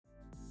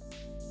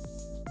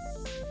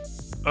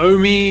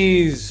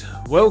Omies,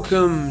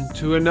 welcome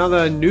to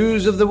another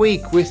News of the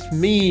Week with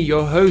me,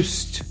 your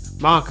host,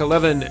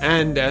 Mark11,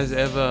 and as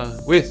ever,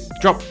 with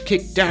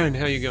Dropkick Darren.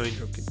 How are you going,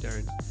 Dropkick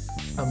Darren?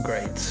 I'm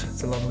great.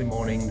 It's a lovely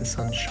morning, the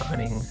sun's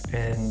shining,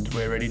 and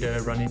we're ready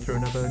to run you through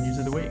another News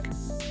of the Week.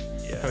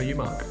 Yeah. How are you,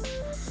 Mark?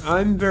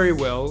 I'm very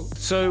well.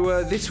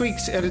 So this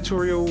week's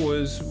editorial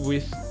was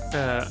with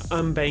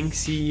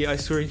Banksy. I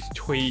saw his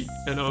tweet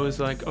and I was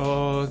like,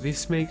 oh,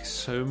 this makes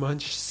so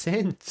much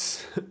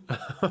sense.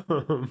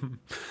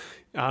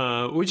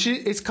 Which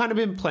it's kind of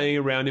been playing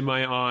around in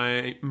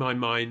my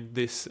mind,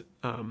 this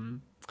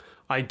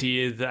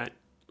idea that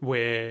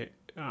we're,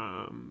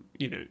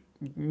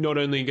 not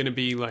only going to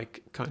be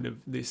like kind of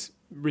this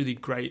really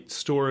great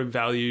store of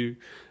value,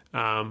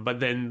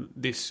 but then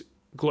this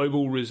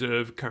global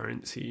reserve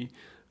currency,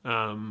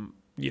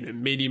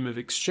 medium of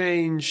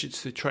exchange.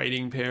 It's the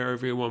trading pair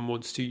everyone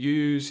wants to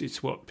use.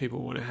 It's what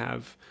people want to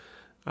have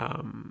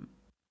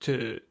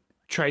to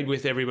trade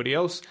with everybody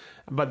else.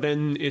 But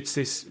then it's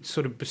this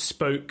sort of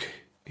bespoke.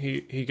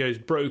 He goes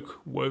broke,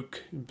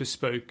 woke,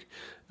 bespoke,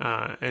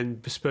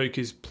 and bespoke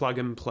is plug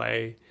and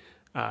play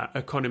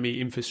economy,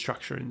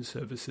 infrastructure, and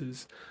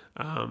services.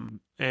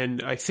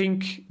 And I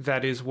think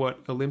that is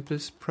what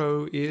Olympus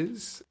Pro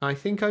is. I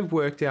think I've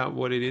worked out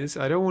what it is.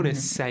 I don't want to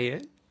say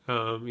it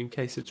in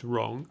case it's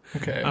wrong.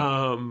 Okay.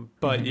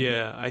 But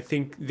yeah, I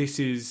think this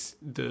is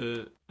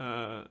the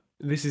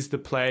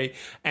play.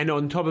 And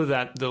on top of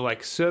that, the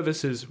like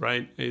services,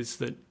 right, is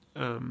that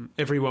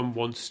everyone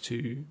wants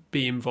to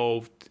be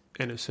involved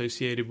and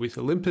associated with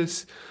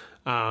Olympus.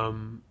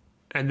 And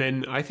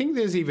then I think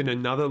there's even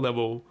another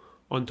level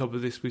on top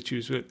of this, which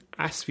is what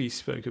Asfi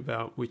spoke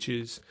about, which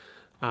is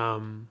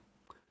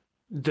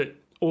that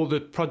all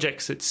the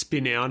projects that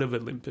spin out of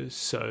Olympus,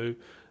 so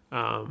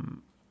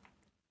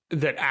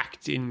that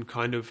act in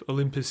kind of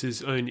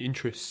Olympus's own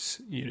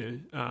interests,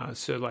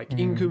 so like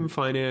income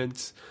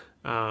finance,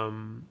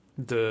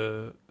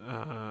 the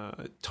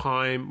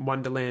time,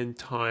 Wonderland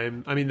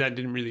time. I mean, that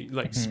didn't really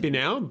like spin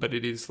out, but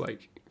it is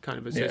like kind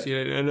of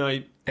associated.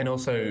 Yeah. And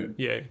also,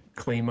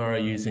 Klima are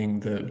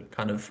using the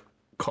kind of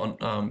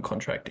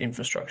contract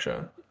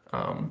infrastructure,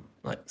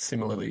 like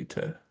similarly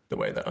to the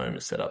way that OHM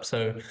is set up.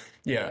 So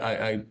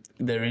yeah,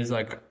 there is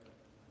like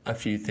a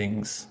few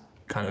things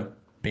kind of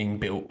being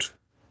built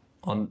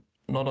on,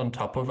 not on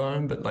top of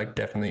OHM, but like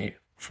definitely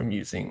from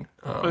using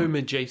OHM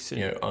adjacent.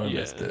 OHM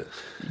as the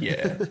OHM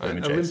adjacent.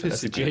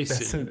 Olympus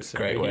adjacent. That's a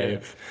great way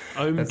of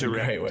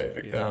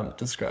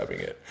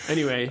describing it.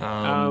 Anyway,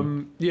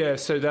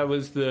 so that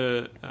was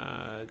the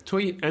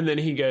tweet, and then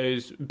he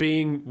goes,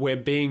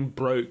 being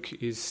broke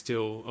is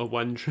still a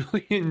 $1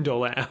 trillion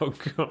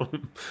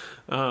outcome,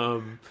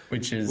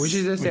 which is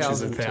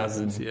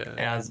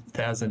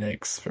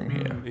 1,000x from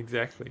here.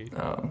 Exactly.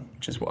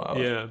 Which is wild.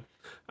 Yeah.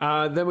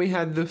 Then we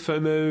had the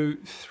FOMO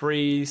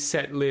 3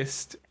 set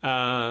list.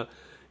 When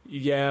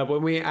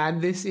we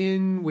add this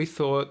in, we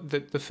thought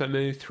that the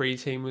FOMO 3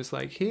 team was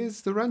like,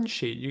 here's the run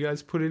sheet, you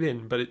guys put it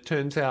in. But it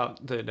turns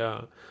out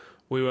that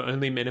we were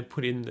only meant to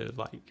put in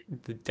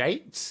the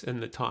dates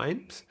and the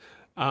times.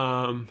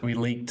 We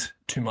leaked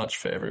too much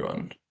for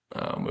everyone.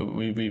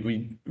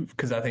 We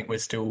because I think we're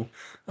still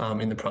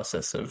in the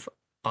process of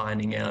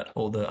ironing out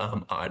all the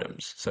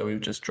items, so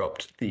we've just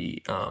dropped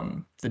the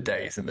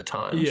days and the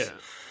times. Yeah,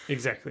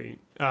 exactly.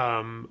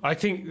 I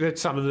think that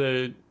some of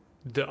the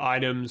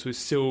items were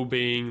still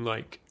being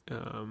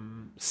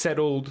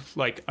settled.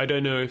 Like, I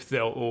don't know if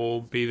they'll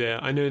all be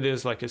there. I know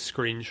there's like a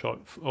screenshot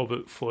of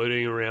it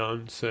floating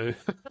around, so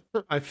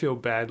I feel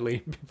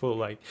badly. People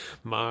like,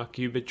 Mark,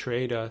 you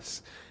betrayed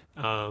us.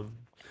 Sorry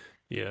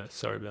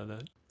about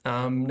that.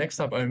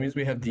 Next up, Omis,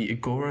 we have the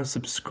Agora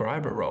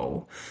subscriber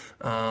role.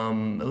 A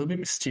little bit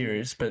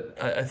mysterious,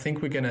 but I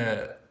think we're going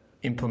to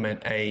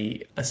implement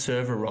a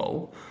server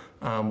role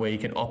where you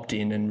can opt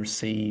in and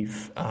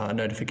receive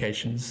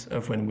notifications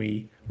of when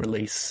we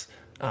release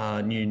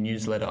new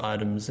newsletter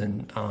items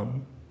and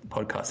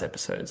podcast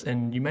episodes.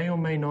 And you may or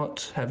may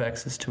not have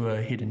access to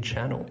a hidden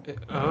channel. What do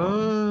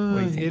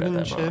you think hidden about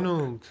that,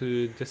 channel Mark?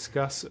 To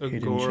discuss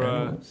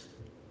Agora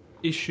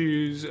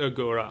issues,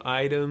 Agora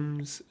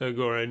items,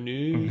 Agora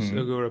news,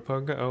 Agora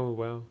podcast. Oh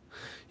wow,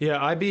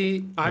 yeah, I'd be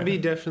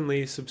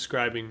definitely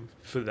subscribing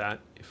for that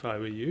if I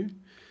were you.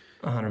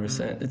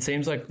 100%. It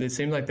seems like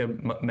there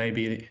may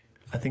be.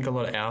 I think a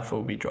lot of alpha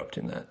will be dropped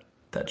in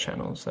that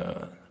channel.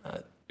 So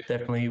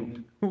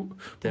definitely.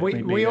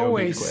 We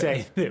always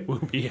say there will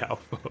be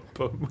alpha,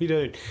 but we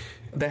don't.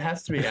 There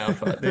has to be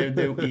alpha. There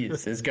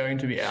is. There's going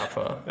to be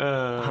alpha.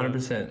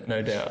 100%,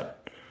 no doubt.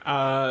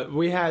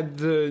 We had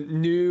the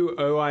new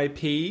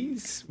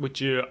OIPs,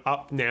 which are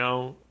up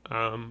now.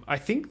 I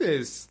think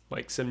there's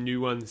like some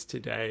new ones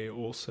today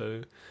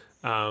also.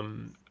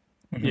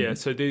 Yeah,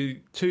 so the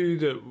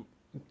two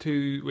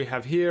we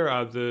have here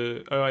are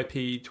the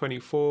OIP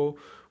 24,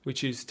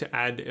 which is to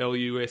add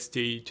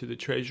LUSD to the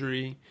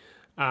treasury.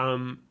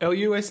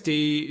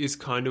 LUSD is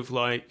kind of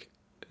like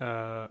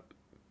DAI,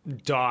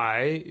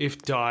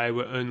 if DAI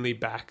were only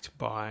backed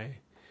by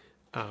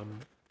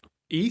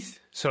ETH,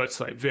 so it's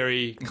like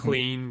very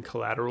clean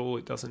collateral.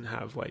 It doesn't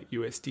have like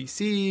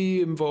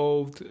USDC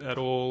involved at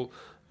all.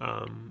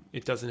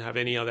 It doesn't have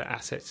any other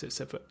assets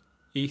except for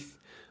ETH.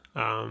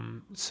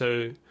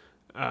 So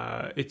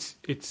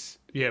it's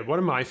one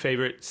of my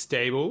favorite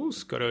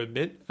stables, got to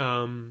admit.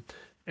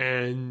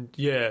 And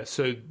yeah,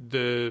 so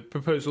the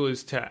proposal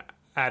is to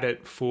add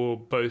it for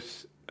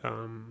both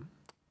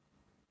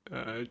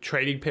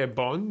trading pair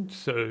bonds.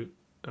 So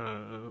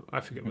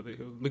I forget what they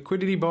call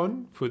liquidity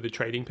bond for the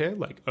trading pair,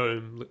 like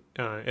OHM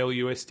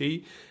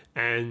LUSD,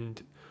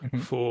 and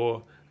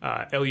for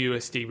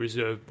LUSD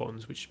reserve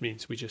bonds, which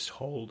means we just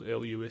hold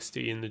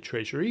LUSD in the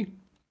treasury.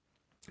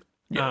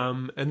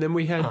 Yeah. And then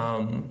we had.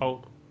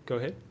 Go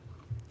ahead.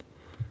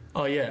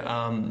 Oh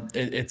yeah,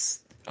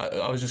 it's.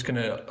 I was just going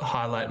to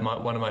highlight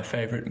one of my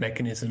favorite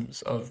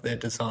mechanisms of their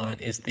design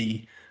is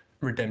the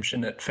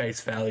redemption at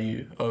face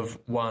value of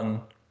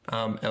one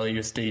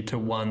LUSD to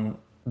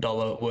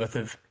 $1 worth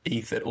of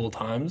ETH at all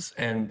times,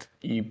 and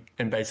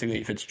basically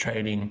if it's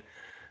trading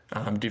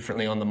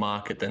differently on the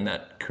market, then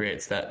that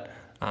creates that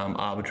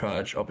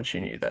arbitrage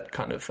opportunity that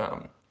kind of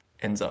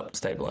ends up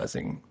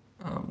stabilizing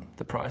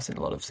the price in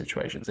a lot of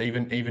situations.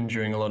 Even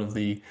during a lot of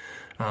the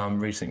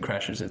recent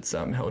crashes, it's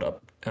held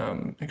up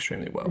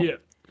extremely well.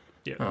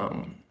 Yeah.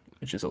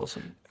 Which is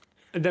awesome.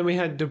 And then we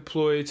had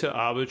deploy to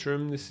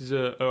Arbitrum. This is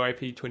a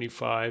OIP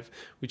 25,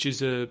 which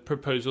is a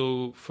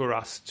proposal for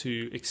us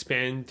to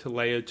expand to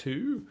layer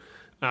 2.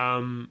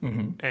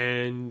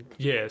 And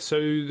yeah, so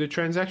the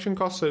transaction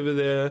costs over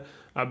there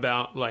are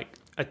about like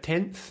a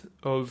tenth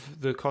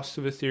of the cost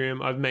of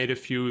Ethereum. I've made a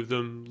few of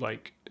them,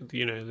 like,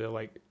 you know, they're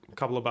like a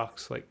couple of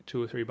bucks, like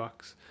 $2 or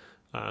 $3.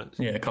 A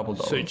couple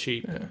dollars. So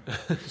cheap,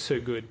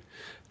 so good,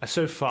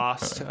 so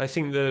fast. I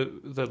think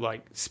the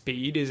like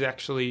speed is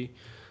actually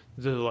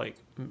the like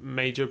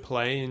major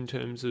play in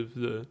terms of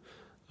the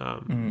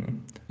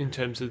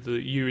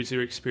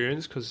user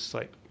experience, because it's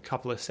like a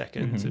couple of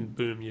seconds and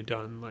boom, you're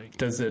done. Like,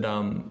 does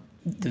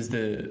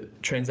the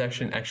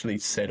transaction actually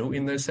settle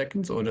in those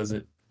seconds, or does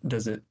it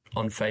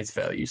on face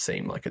value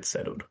seem like it's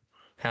settled?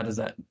 How does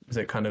that? Is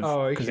it kind of?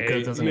 Oh,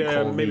 okay.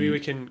 Maybe we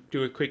can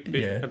do a quick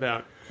bit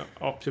about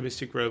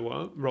optimistic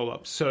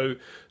roll-ups. So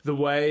the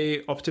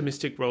way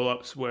optimistic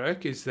roll-ups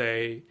work is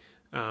they,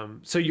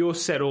 so you're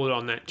settled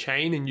on that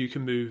chain, and you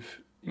can move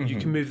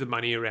the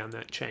money around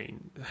that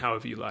chain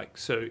however you like.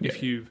 So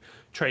if you've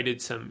traded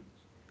some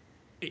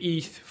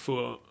ETH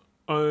for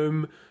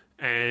OHM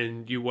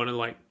and you want to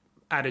like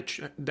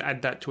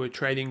add that to a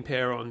trading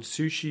pair on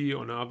Sushi,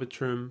 on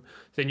Arbitrum,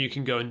 then you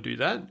can go and do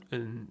that,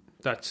 and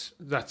that's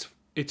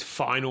it's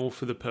final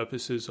for the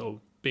purposes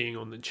of being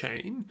on the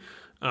chain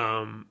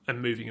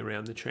and moving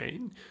around the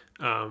chain.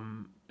 But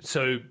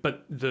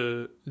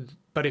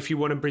if you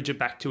want to bridge it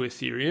back to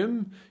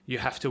Ethereum, you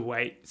have to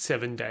wait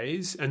 7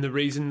 days, and the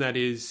reason that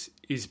is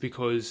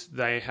because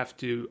they have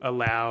to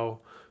allow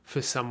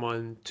for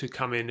someone to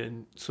come in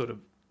and sort of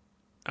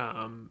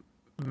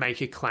make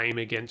a claim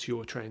against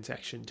your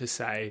transaction to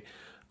say,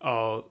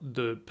 oh,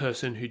 the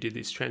person who did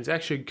this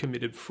transaction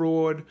committed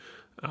fraud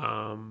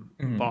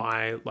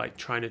by like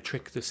trying to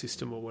trick the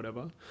system or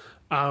whatever.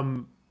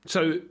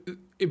 So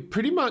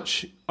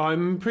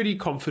I'm pretty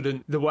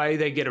confident the way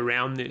they get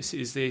around this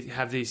is they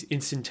have these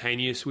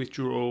instantaneous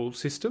withdrawal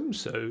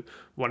systems. So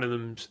one of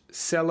them's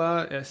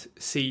Celer,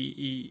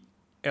 SCELR,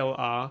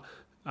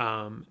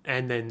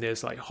 and then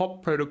there's like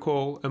HOP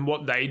protocol. And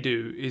what they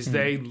do is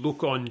they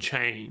look on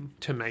chain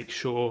to make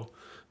sure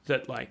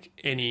that like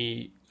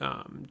any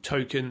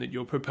token that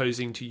you're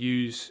proposing to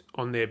use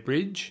on their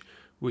bridge,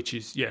 which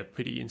is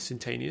pretty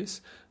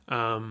instantaneous,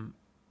 hasn't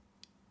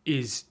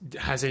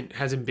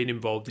been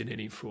involved in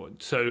any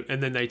fraud. So,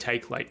 and then they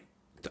take like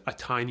a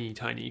tiny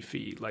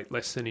fee, like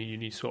less than a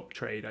Uniswap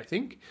trade, I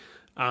think,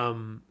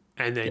 and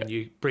then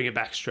you bring it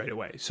back straight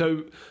away.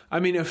 So, I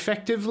mean,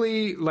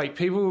 effectively, like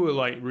people were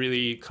like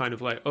really kind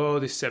of like, oh,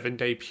 this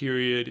 7-day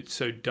period, it's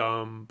so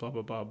dumb, blah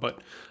blah blah.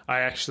 But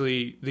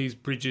these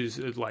bridges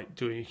are like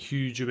doing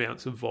huge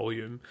amounts of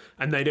volume,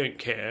 and they don't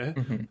care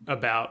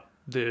about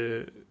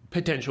the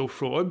potential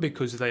fraud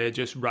because they are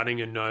just running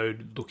a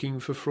node looking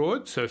for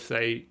fraud. So if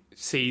they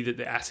see that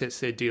the assets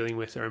they're dealing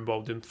with are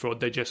involved in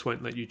fraud, they just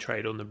won't let you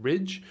trade on the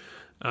bridge.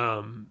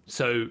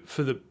 So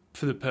for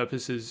the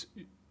purposes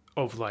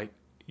of like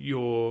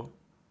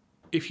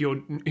if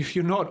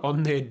you're not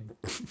on there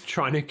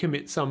trying to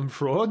commit some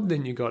fraud,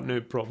 then you got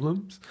no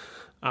problems.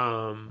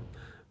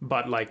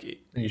 But like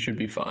you should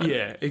be fine.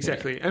 Yeah,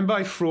 exactly. Yeah. And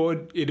by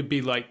fraud, it'd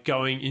be like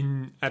going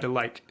in at a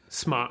like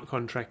smart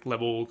contract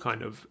level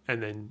kind of,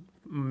 and then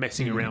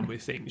messing around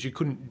with things. You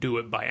couldn't do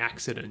it by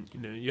accident. You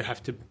know, you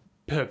have to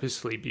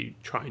purposely be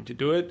trying to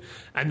do it,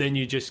 and then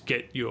you just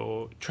get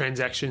your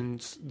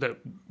transactions that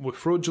were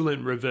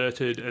fraudulent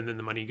reverted, and then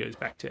the money goes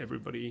back to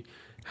everybody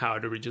how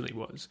it originally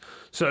was.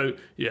 So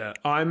yeah,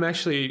 I'm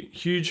actually a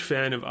huge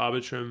fan of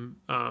Arbitrum,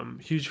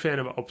 huge fan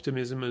of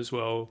Optimism as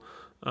well.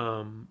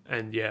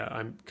 And yeah,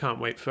 I can't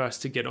wait for us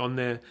to get on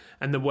there.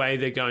 And the way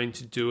they're going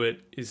to do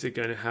it is they're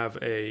going to have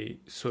a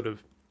sort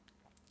of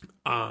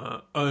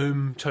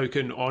OHM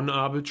token on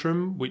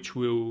Arbitrum, which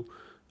will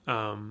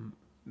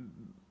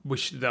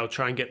which they'll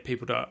try and get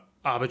people to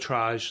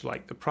arbitrage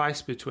like the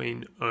price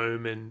between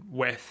Ohm and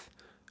WETH,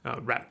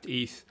 wrapped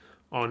ETH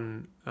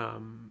on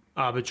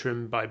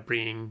Arbitrum by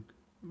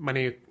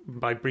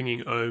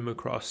bringing Ohm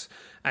across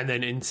and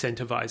then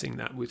incentivizing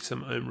that with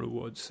some Ohm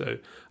rewards. So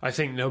I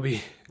think there'll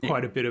be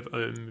quite a bit of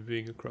Ohm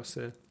moving across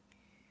there.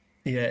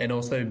 Yeah, and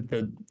also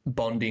the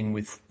bonding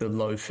with the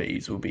low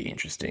fees will be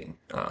interesting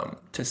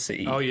to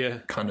see. Oh yeah,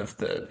 kind of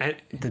the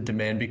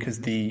demand,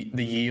 because the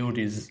yield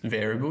is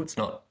variable. It's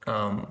not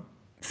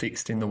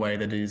fixed in the way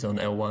that it is on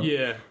L1.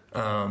 Yeah.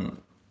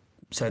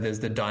 So there's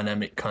the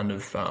dynamic kind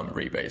of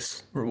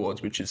rebase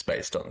rewards, which is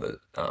based on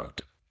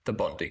the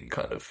bonding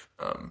kind of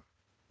how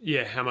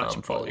much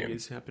volume volume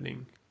is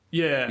happening.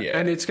 Yeah,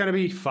 and it's going to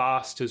be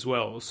fast as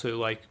well. So,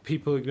 like,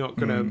 people are not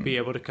going to be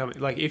able to come...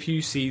 Like, if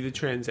you see the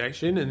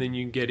transaction and then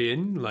you get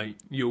in, like,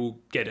 you'll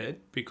get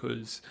it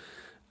because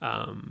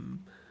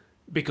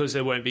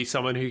there won't be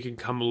someone who can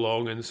come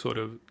along and sort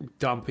of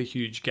dump a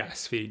huge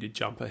gas fee to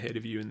jump ahead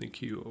of you in the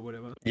queue or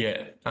whatever.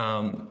 Yeah.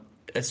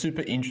 A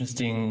super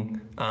interesting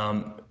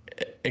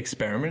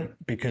experiment,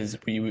 because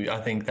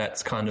I think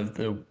that's kind of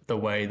the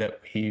way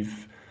that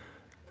we've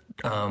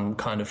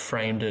kind of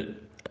framed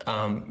it,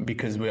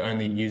 because we're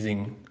only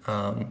using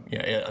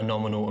a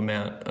nominal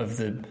amount of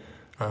the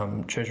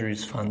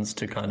Treasury's funds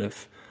to kind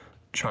of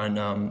try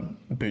and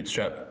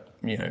bootstrap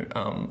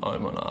Ohm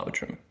on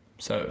Arbitrum.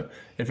 So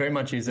it very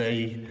much is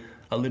a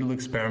little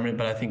experiment,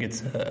 but I think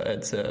it's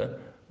a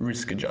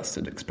risk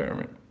adjusted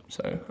experiment.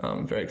 So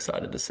I'm very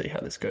excited to see how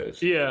this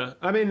goes. Yeah,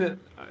 I mean,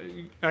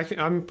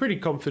 I'm pretty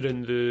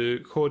confident the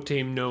core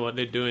team know what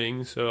they're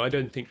doing, so I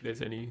don't think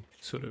there's any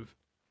sort of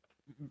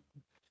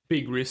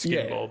big risk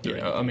involved.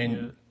 Yeah, I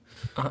mean,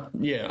 I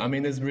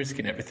mean, there's risk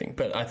in everything,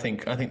 but I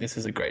think this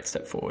is a great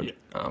step forward.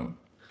 Yeah.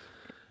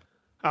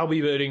 I'll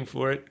be voting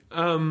for it.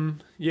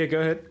 Yeah,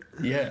 go ahead.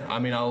 Yeah, I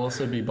mean, I'll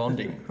also be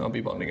bonding. I'll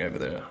be bonding over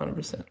there,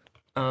 100%.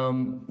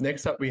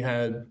 Next up, we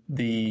had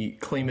the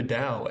Klima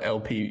DAO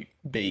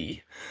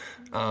LPB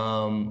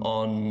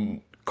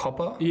on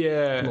Copper.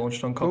 Yeah,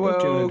 launched on Copper.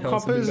 Well,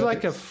 Copper's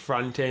like a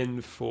front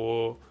end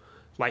for,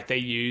 like, they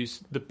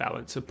use the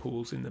balancer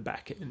pools in the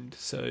back end.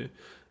 So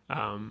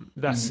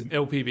that's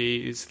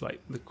LPB is like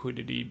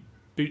liquidity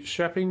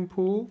bootstrapping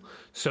pool.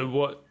 So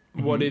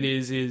what it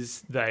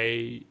is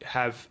they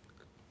have,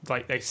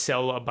 like, they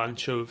sell a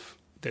bunch of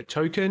their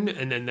token,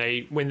 and then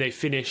when they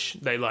finish,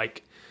 they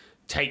like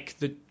take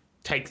the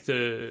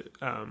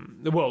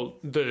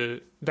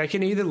they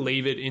can either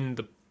leave it in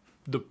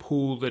the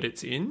pool that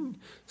it's in,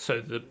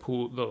 so the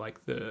pool,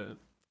 the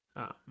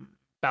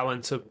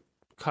balancer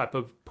type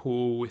of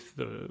pool with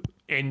the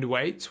end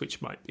weights,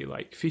 which might be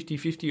like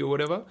 50-50 or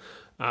whatever,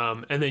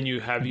 and then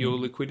you have your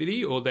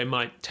liquidity, or they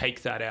might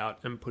take that out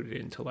and put it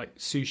into like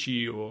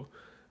Sushi or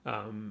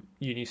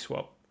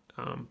Uniswap.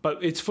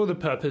 But it's for the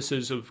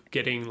purposes of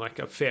getting like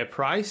a fair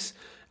price,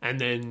 and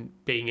then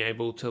being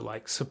able to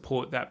like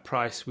support that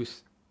price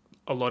with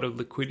a lot of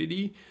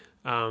liquidity.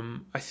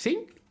 I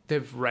think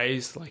they've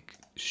raised like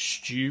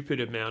stupid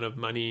amount of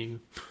money.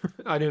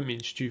 I don't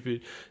mean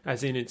stupid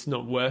as in it's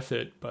not worth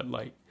it, but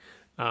like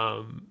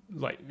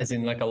as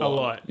in like a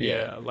lot.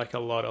 Yeah, like a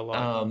lot.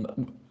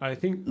 I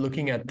think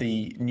looking at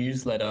the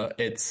newsletter,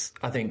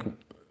 I think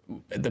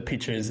the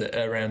picture is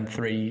around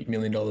 $3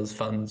 million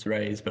funds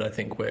raised, but I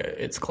think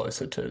it's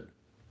closer to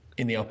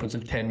in the upwards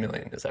of 10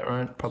 million. Is that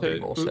right? Probably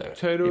more so.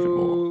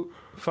 Total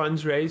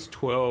funds raised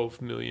 12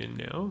 million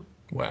now.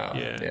 Wow.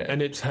 Yeah.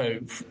 And it's so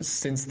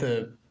since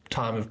the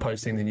time of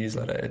posting the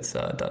newsletter, it's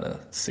done a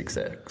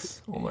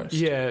 6x almost.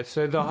 Yeah.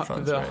 So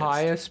the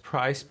highest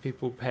price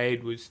people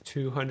paid was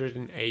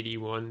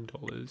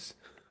 $281.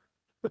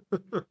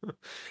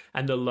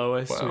 And the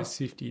lowest was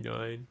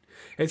 59.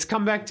 It's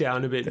come back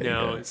down a bit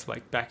now. It's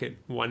like back at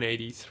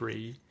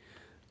 183.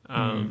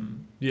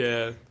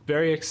 Yeah,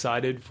 very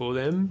excited for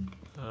them.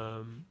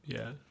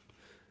 Yeah,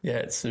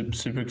 it's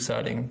super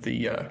exciting.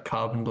 The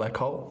carbon black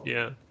hole.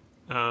 Yeah,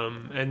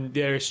 and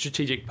they're a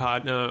strategic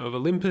partner of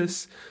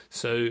Olympus,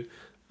 so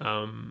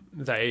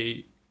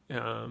they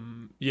are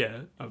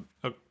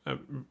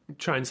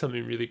trying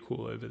something really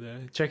cool over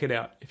there. Check it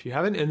out if you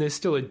haven't. And there's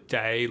still a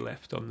day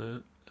left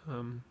on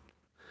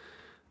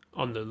the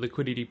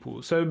liquidity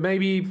pool, so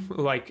maybe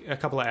like a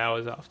couple of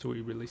hours after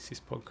we release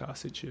this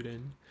podcast, it should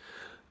end.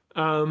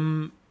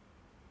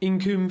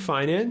 Income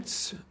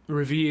Finance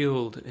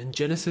revealed and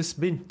Genesis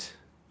Mint.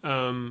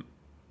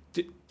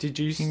 Did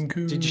you see?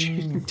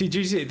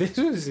 This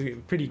was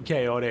pretty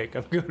chaotic,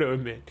 I've got to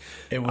admit.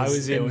 It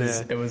was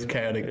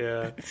chaotic.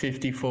 Yeah.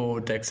 54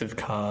 decks of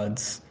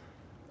cards.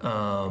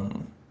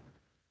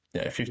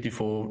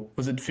 54.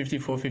 Was it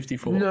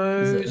 54?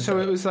 No,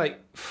 it was like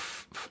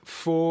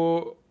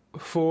four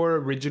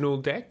original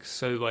decks.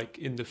 So like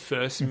in the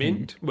first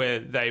mint, where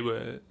they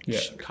were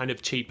kind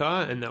of cheaper,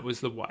 and that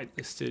was the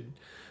whitelisted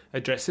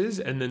addresses,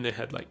 and then they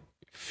had like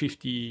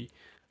 50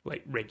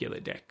 like regular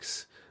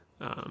decks.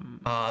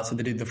 So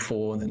they did the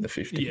 4 and then the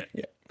 50.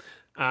 Yeah.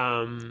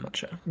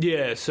 Gotcha.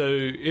 Yeah, so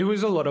it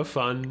was a lot of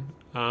fun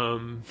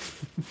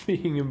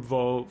being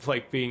involved,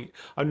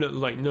 I'm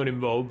not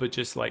involved, but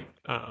just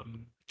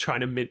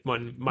trying to mint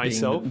one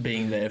myself.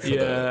 Being there for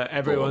Yeah, the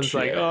everyone's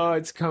launch, like, yeah. "Oh,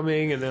 it's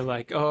coming," and they're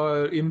like,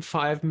 "Oh, in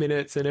 5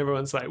 minutes," and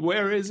everyone's like,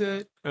 "Where is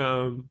it?"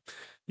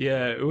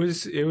 Yeah, it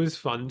was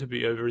fun to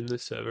be over in the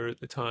server at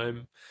the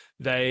time.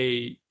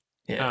 They,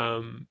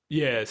 Yeah.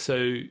 yeah,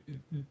 so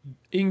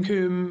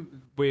Incum,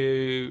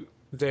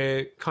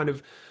 they're kind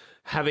of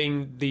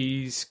having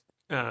these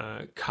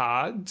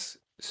cards.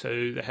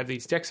 So they have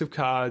these decks of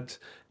cards,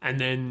 and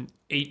then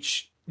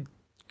each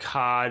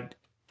card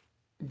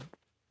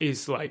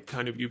is like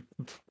kind of you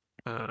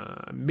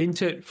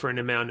mint it for an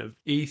amount of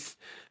ETH,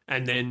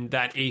 and then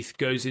that ETH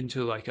goes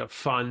into like a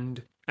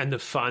fund, and the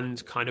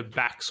fund kind of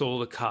backs all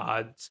the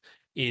cards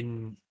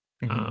Hmm.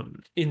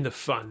 in the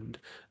fund,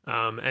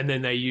 and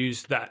then they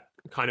use that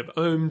kind of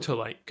ohm to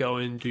like go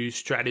and do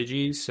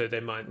strategies. So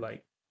they might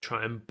like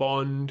try and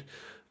bond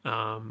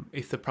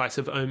if the price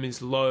of ohm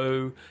is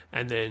low,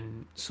 and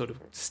then sort of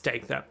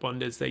stake that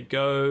bond as they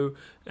go,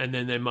 and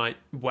then they might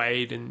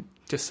wait and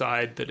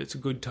decide that it's a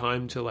good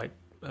time to like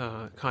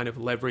kind of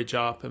leverage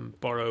up and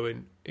borrow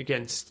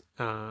against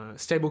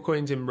stable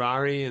coins in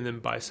Rari, and then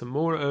buy some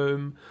more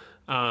ohm.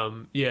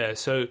 Yeah,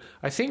 so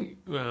I think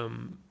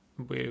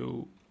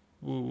we'll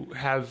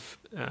have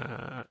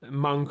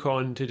Monk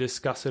on to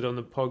discuss it on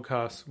the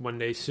podcast one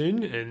day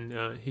soon,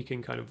 and he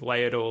can kind of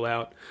lay it all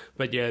out.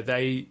 But yeah,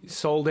 they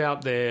sold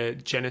out their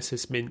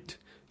Genesis Mint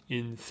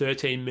in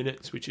 13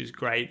 minutes, which is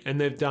great, and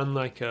they've done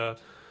like a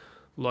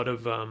lot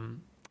of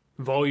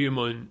volume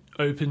on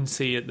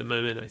OpenSea at the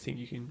moment. I think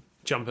you can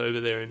jump over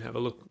there and have a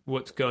look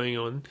what's going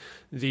on.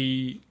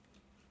 Yeah,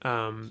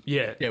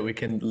 Yeah, we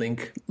can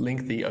link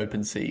the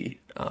OpenSea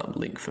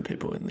link for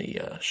people in the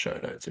show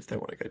notes if they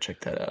want to go check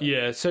that out.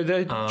 yeah. So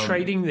they're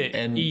trading their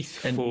and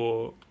ETH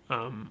for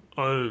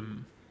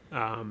ohm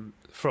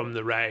from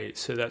the raise.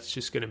 So that's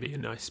just going to be a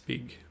nice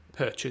big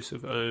purchase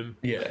of ohm.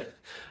 yeah,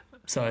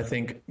 so I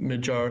think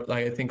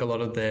I think a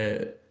lot of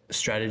their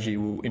strategy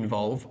will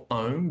involve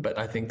ohm, but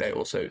I think they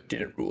also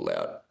didn't rule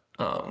out.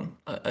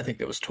 I think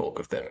there was talk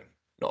of them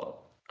not,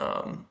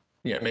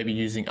 maybe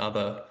using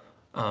other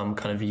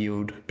kind of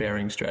yield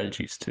bearing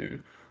strategies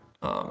to,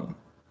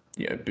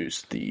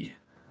 boost the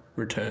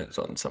returns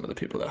on some of the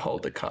people that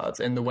hold the cards.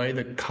 And the way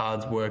the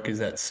cards work is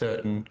that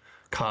certain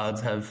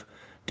cards have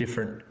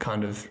different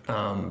kind of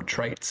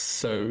traits.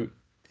 So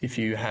if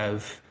you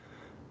have,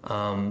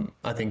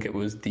 I think it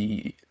was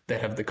they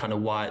have the kind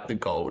of white, the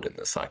gold, and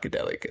the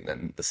psychedelic, and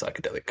then the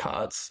psychedelic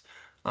cards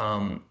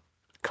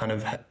kind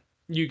of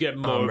You get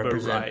more of a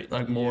represent right,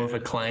 like more of a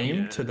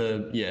claim to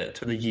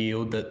the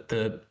yield that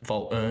the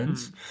vault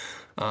earns.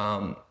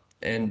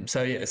 And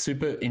so yeah,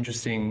 super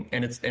interesting,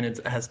 and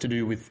it has to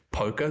do with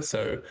poker.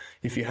 So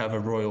if you have a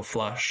royal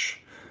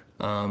flush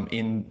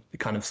in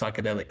kind of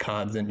psychedelic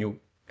cards, then you'll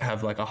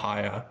have like a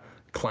higher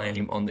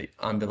claim on the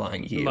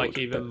underlying yield like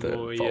even that the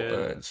more, vault yeah.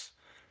 earns.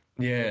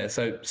 Yeah,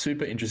 so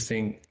super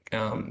interesting,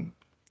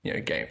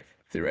 game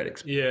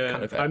theoretics Yeah,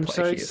 kind of at I'm play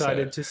so here.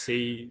 excited to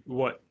see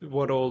what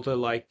all the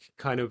like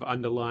kind of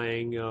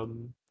underlying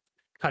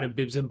kind of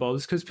bibs and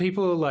bobs, because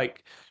people are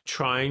like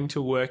trying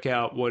to work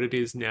out what it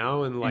is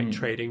now and like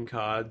trading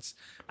cards,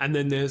 and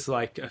then there's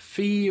like a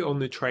fee on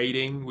the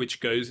trading which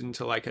goes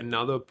into like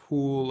another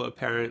pool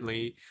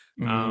apparently.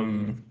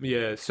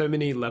 Yeah, so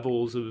many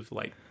levels of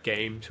like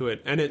game to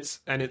it, and it's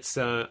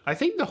I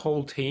think the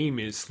whole team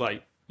is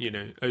like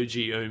OG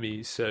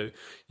Omis, so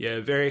yeah,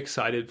 very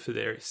excited for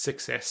their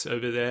success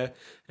over there,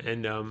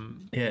 and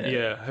Yeah,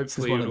 yeah, this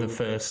is hopefully one of the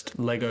first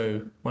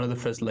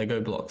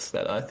Lego blocks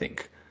that I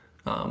think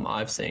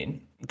I've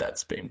seen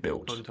that's been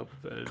built on top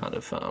of it. kind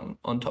of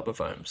on top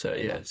of Ohm. So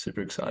yeah, super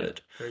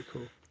excited. Very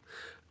cool.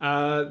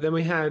 Then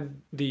we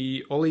had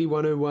the Ollie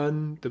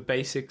 101, the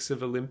basics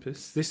of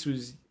Olympus. This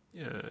was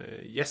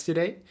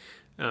yesterday.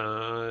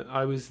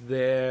 I was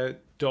there.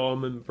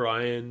 Dom and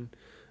Brian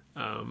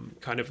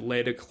kind of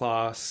led a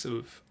class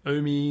of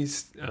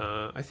Omis.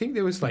 I think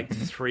there was like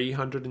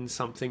 300 and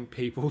something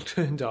people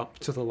turned up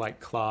to the like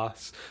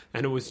class,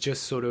 and it was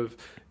just sort of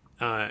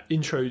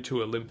intro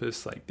to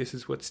Olympus. Like, this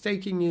is what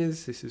staking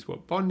is. This is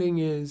what bonding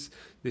is.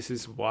 This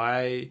is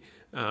why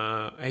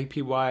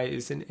APY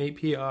is an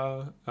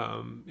APR.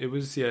 It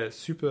was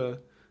super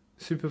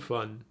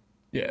fun.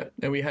 Yeah,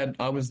 and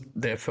I was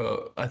there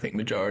for I think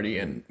majority,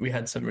 and we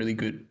had some really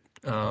good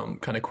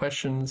kind of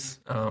questions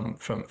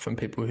from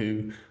people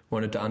who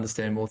wanted to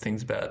understand more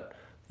things about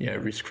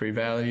risk-free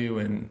value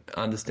and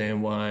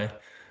understand why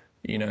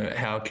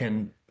how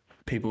can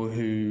people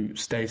who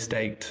stay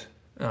staked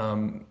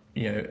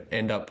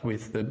end up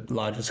with the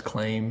largest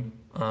claim,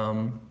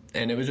 and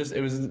there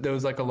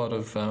was like a lot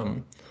of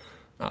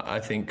I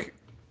think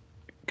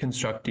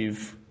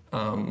constructive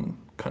kind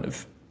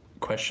of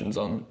questions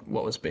on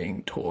what was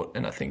being taught,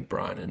 and I think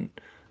Brian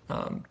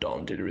and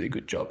Dom did a really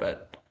good job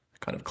at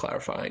kind of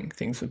clarifying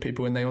things for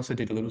people, and they also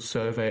did a little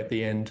survey at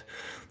the end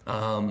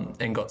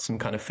and got some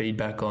kind of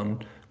feedback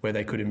on where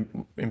they could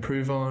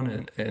improve on,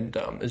 and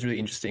it was really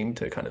interesting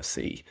to kind of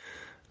see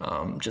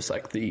just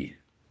like the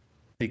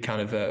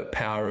kind of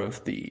power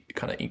of the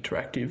kind of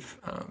interactive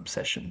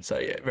session. So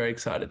yeah, very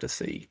excited to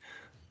see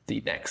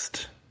the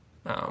next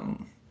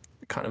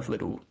kind of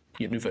little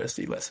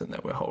university lesson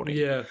that we're holding.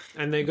 Yeah,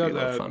 and they got It'll be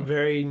a lot of a fun.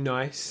 very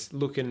nice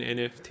looking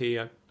NFT.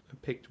 I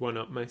picked one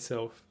up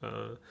myself,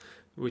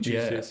 which is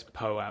Yeah. this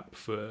POAP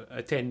for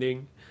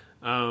attending.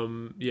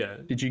 Yeah.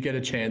 Did you get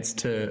a chance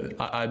to?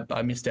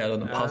 I missed out on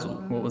the puzzle.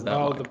 What was that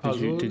like? The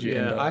puzzle? Did you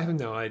end yeah, up? I have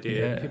no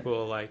idea. Yeah. People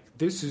are like,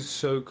 this is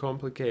so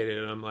complicated.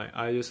 And I'm like,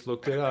 I just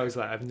looked at it. I was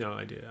like, I have no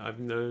idea. I have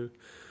no...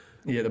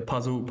 Yeah, the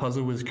puzzle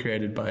was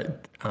created by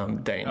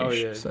Danish. Oh,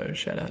 yeah. So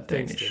shout out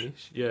Thanks, Danish.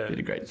 Danish. Yeah. Did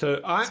a great. So,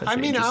 such I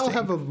an mean, I'll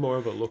interesting- have more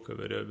of a look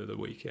of it over the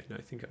weekend. I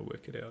think I'll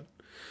work it out.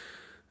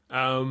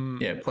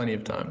 Yeah, plenty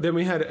of time. Then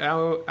we had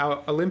our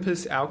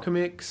Olympus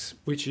Alchemix,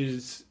 which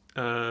is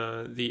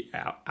the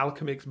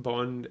Alchemix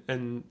bond,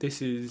 and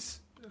this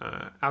is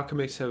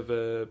Alchemix have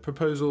a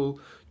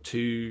proposal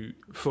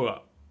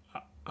for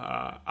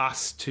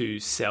us to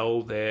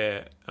sell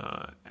their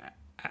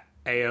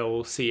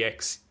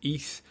ALCX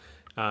ETH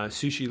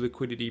sushi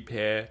liquidity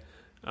pair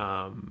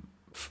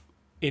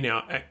in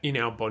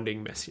our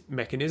bonding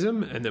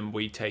mechanism, and then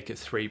we take a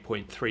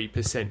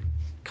 3.3%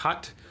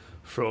 cut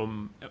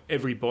from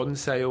every bond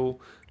sale,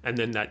 and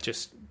then that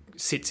just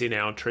sits in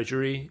our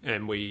treasury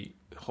and we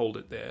hold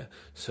it there.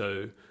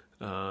 So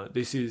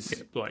this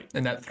is like,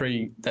 And that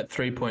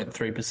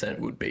 3.3%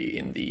 would be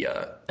in the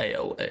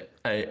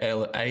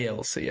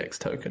ALCX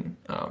token.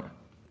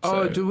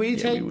 do we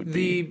take would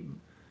be-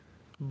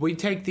 we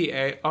take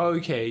the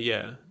okay,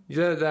 yeah.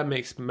 That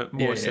makes more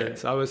Yeah.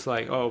 sense. I was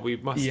like, we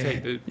must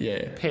take the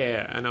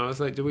pair, and I was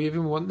like, do we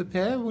even want the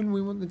pair when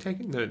we want the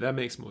token? No, that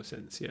makes more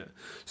sense. Yeah.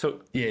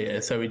 So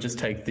Yeah. So we just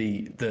take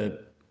the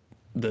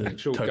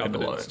actual token alone.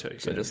 governance token.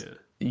 So just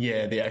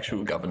the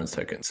actual governance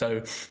token.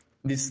 So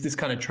this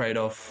kind of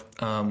trade-off,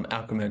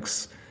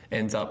 Alchemix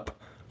ends up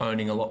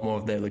owning a lot more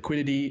of their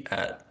liquidity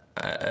at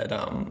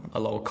a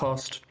lower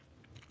cost,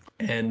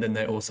 and then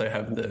they also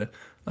have the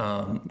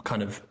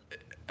kind of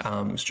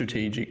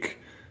strategic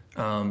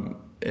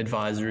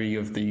advisory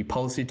of the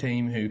policy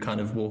team, who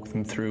kind of walk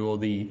them through all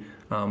the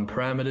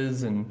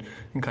parameters and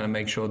kind of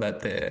make sure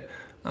that they're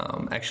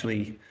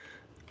actually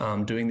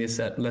doing this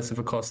at less of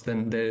a cost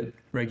than their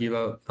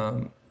regular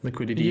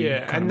liquidity.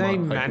 Yeah, kind and of they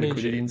like manage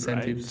liquidity it,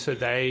 incentives.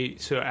 right?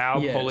 So our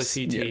Yes,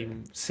 policy yeah.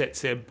 team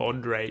sets their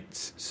bond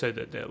rates so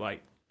that they're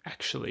like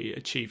actually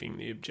achieving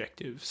the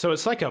objective. So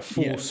it's like a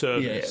full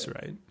service,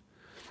 right?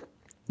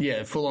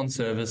 Yeah, full on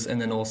service, and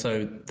then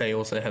they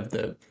also have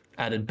the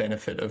added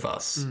benefit of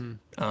us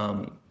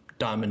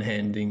diamond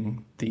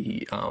handing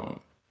the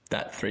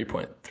that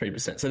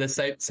 3.3%. So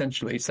they're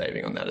essentially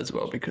saving on that as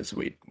well, because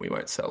we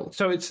won't sell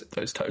So it's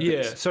those tokens.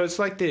 yeah. So it's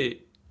like the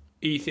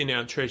ETH in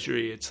our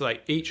treasury. It's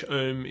like each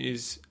ohm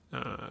is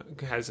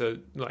has a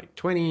like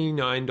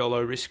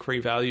 $29 risk free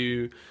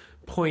value,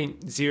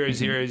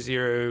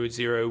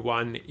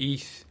 0.00001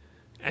 ETH,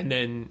 and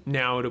then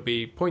now it'll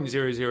be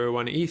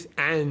 0.001 ETH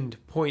and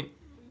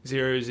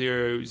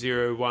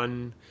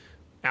 0.0001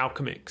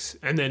 Alchemix,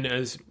 and then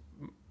as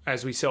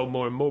we sell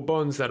more and more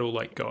bonds, that'll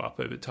like go up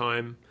over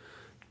time.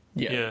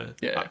 Yeah.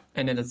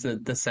 And then it's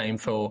the same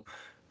for,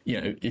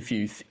 if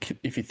you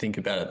think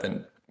about it,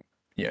 then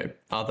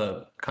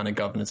other kind of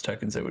governance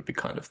tokens, that would be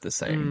kind of the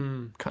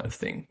same kind of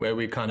thing, where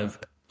we kind of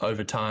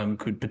over time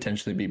could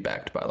potentially be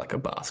backed by like a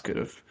basket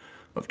of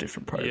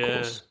different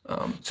protocols.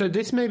 So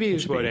this maybe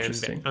is would be what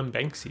interesting.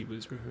 Banksy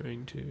was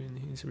referring to in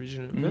his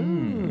original.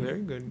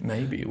 Very good.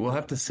 Maybe we'll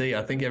have to see.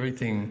 I think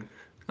everything's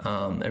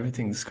kind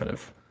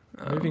of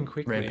Moving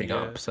quickly, ramping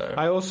up. So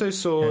I also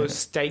saw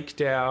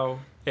StakeDAO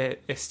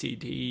at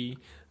STD,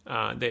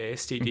 their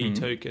STD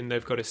token.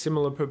 They've got a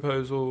similar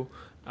proposal.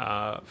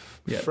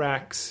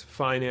 Frax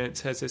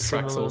Finance has a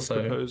similar also.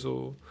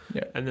 proposal.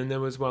 Yeah. And then there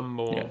was one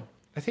more. Yeah.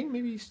 I think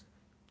maybe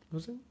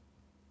was it?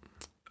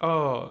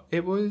 Oh,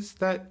 it was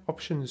that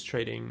options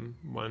trading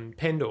one,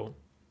 Pendle.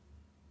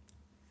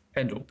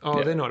 Pendle. Oh,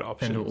 Yeah. they're not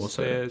options. Pendle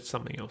also. They're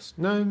something else.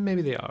 No,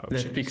 maybe they are They're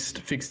options.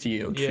 fixed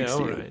yield. Yeah, fixed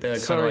all yield. right. They're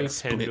Sorry, kind of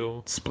like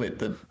Pendle. split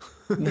the.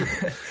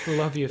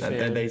 Love your they,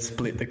 fan. they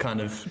split the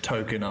kind of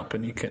token up,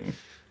 and you can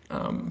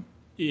sell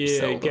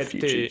the get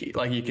future.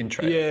 Like you can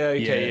trade. Yeah,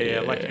 okay,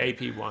 yeah, like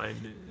yeah. AP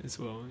Wine as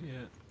well,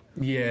 yeah.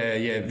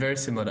 Yeah, very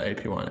similar to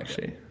AP1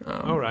 actually.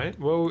 All right.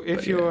 Well, if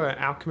but you're an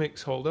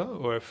Alchemix holder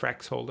or a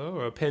Frax holder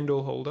or a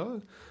Pendle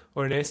holder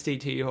or an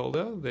SDT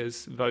holder,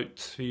 there's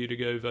votes for you to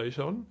go vote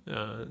on.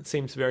 It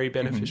seems very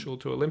beneficial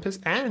to Olympus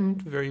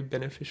and very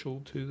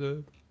beneficial to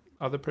the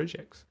other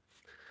projects.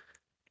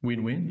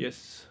 Win-win.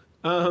 Yes.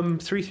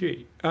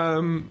 3-3.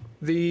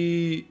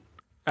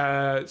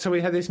 So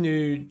we had this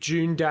new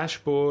June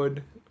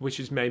dashboard,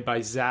 which is made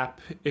by Zap.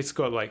 It's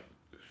got like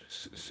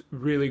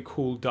really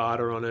cool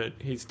data on it.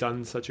 He's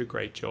done such a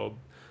great job.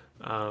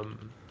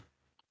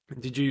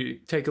 Did you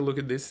take a look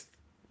at this?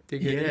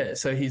 Yeah,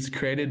 so he's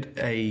created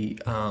a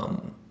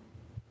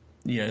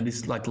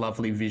this like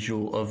lovely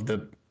visual of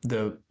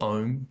the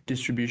ohm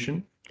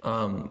distribution,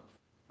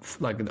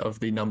 like of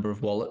the number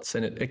of wallets,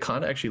 and it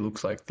kind of actually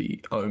looks like the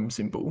ohm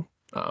symbol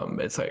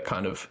It's like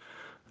kind of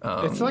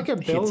It's like a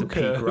bell hits a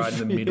peak curve. right in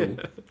the middle.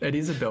 Yeah. It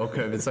is a bell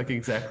curve. It's like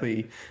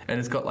exactly, and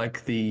it's got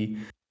like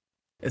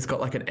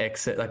an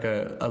exit, like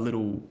a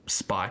little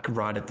spike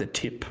right at the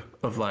tip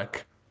of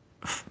like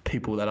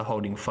people that are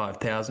holding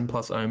 5,000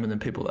 plus ohm, and then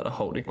people that are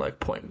holding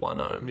like zero point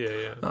 0.1 ohm.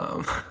 Yeah.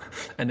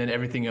 And then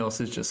everything else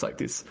is just like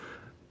this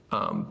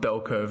bell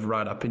curve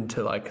right up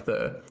into like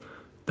the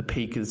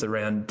peak is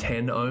around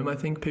 10 ohm. I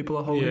think people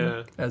are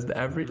holding as the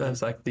average,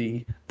 as like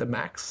the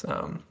max.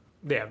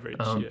 The average.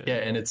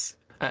 And it's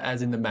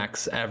as in the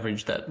max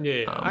average that.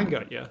 I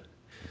got you.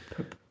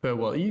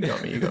 Well, you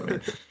got me.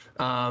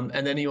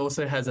 And then he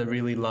also has a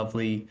really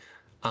lovely,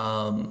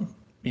 ohm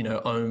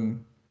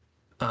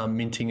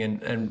minting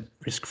and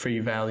risk-free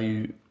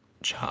value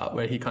chart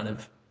where he kind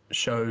of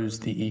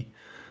shows the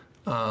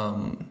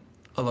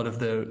a lot of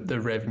the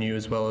revenue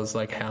as well as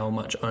like how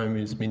much ohm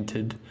is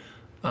minted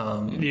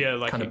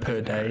Like kind of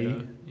per day.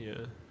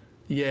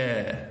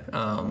 Yeah.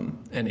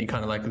 And it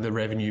kind of like the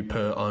revenue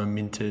per ohm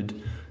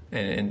minted,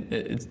 and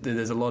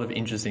there's a lot of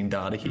interesting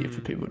data here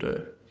for people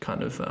to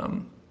kind of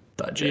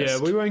digest. Yeah,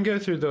 we won't go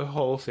through the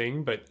whole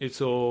thing, but it's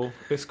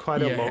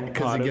quite a long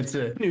part of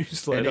the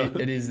newsletter.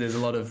 It is. There's a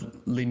lot of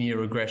linear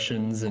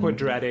regressions and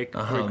Quadratic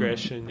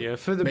regression. Yeah,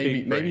 for the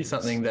big maybe brains.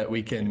 something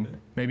we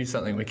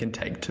can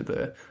take to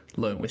the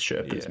Learn with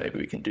Sherpas. Yeah. Maybe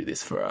we can do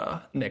this for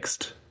our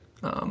next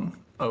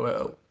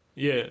OLY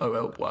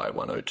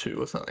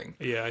 102 or something.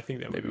 Yeah, I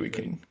think that Maybe we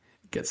can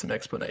get some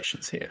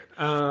explanations here.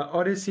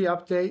 Odyssey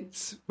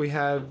updates. We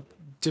have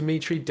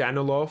Dmitry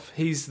Danilov.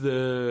 He's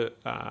the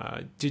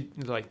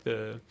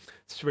the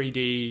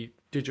 3D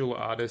digital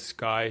artist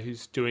guy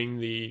who's doing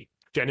the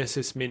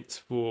Genesis mints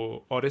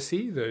for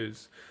Odyssey,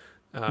 those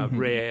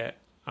rare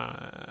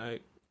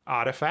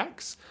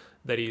artifacts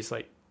that he's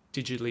like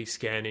digitally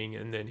scanning,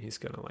 and then he's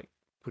gonna like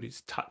put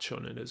his touch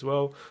on it as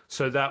well.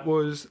 So that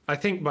was, I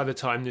think by the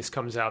time this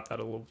comes out,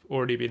 that'll have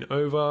already been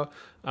over,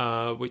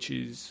 which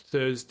is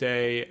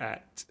Thursday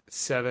at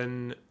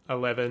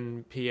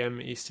 7:11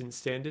 p.m. Eastern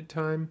Standard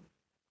Time.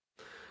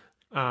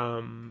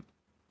 And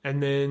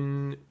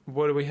then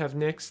what do we have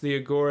next? The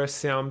Agora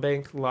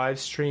Soundbank live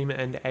stream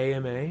and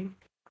AMA.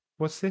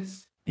 What's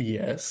this?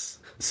 Yes,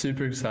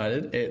 super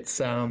excited. It's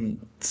so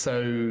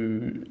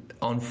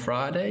on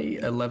Friday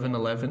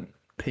 11:11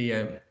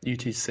 p.m.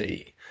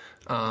 UTC,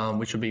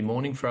 which will be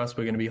morning for us.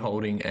 We're going to be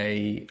holding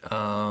a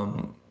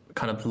kind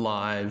of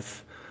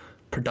live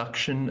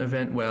production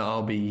event where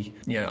I'll be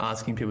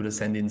asking people to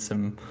send in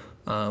some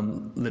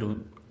little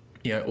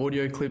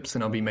audio clips,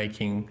 and I'll be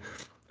making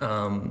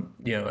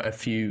a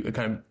few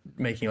kind of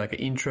making like an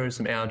intro,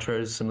 some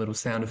outros, some little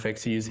sound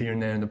effects to use here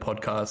and there in the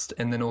podcast,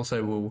 and then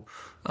also we'll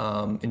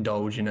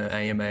indulge in an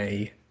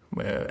AMA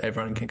where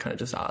everyone can kind of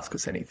just ask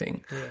us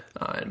anything.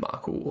 And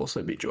Mark will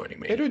also be joining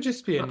me. It'll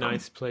just be a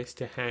nice place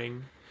to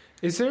hang.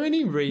 Is there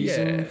any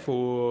reason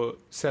for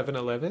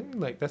 7-Eleven?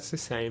 Like that's the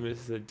same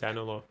as the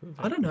Danilov event?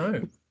 I don't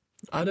know.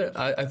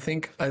 I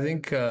think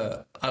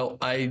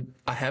I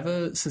have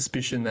a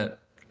suspicion that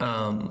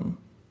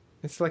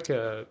it's like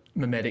a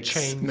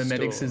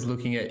Memetics is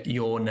looking at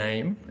your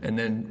name and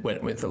then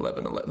went with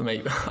 11:11.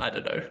 Maybe I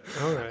don't know.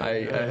 All right.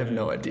 I have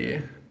no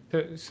idea.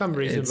 There's some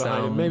reason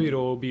behind it. Maybe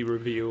it'll all be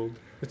revealed.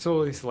 It's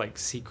all these like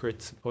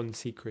secrets upon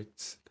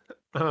secrets.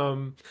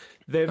 But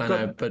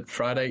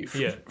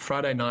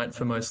Friday night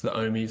for most of the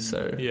Ohmies,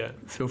 so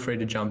feel free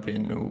to jump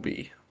in and we'll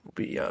be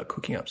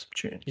cooking up some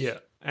tunes. Yeah.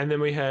 And then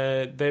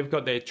they've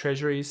got their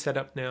treasuries set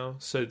up now,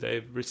 so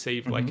they've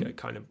received like a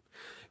kind of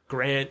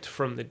grant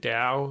from the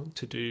DAO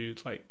to do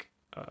like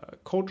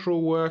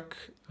cultural work,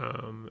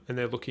 and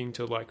they're looking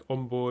to like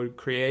onboard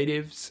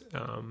creatives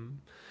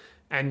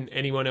and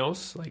anyone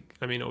else. Like,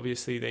 I mean,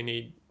 obviously they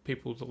need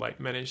people to like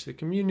manage the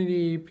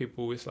community,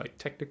 people with like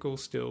technical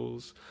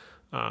skills.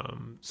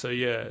 So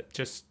yeah,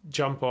 just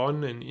jump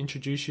on and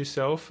introduce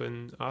yourself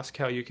and ask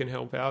how you can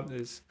help out.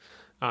 There's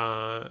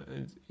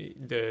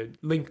the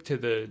link to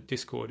the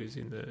Discord is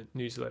in the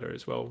newsletter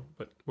as well,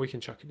 but we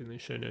can chuck it in the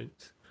show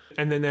notes.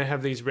 And then they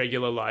have these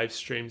regular live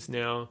streams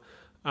now.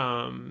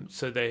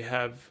 So they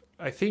have,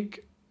 I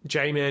think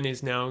J-Man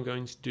is now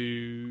going to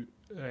do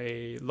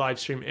a live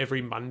stream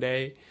every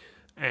Monday,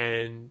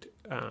 and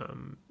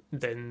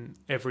then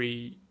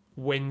every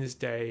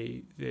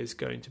Wednesday there's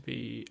going to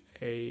be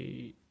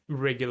a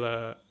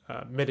regular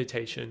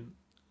meditation,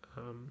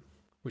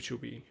 which will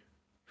be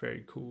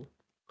very cool.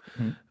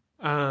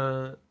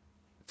 So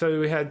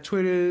we had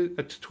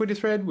a Twitter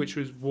thread, which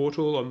was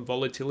Wartle on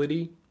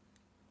volatility.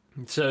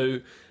 So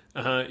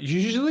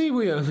usually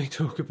we only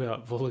talk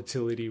about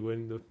volatility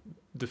when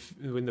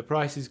the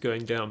price is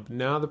going down, but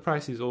now the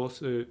price is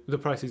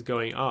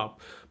going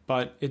up.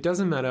 But it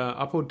doesn't matter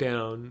up or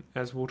down.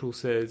 As Wartle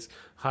says,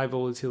 high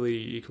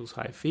volatility equals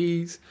high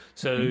fees.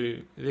 So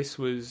this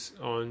was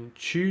on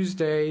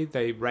Tuesday.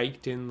 They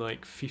raked in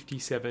like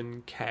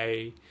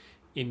 57K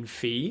in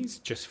fees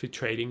just for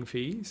trading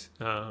fees,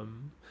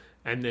 and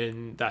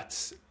then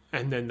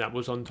that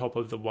was on top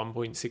of the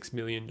 $1.6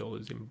 million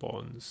in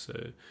bonds.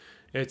 So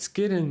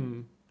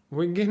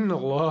we're getting a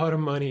lot of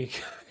money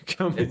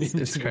coming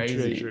into It's the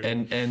crazy.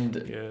 Treasury.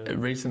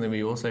 And recently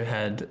we also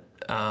had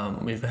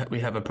we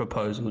have a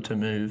proposal to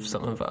move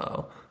some of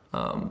our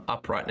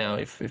up right now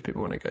if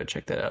people want to go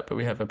check that out. But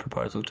we have a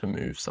proposal to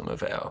move some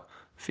of our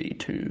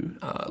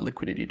V2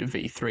 liquidity to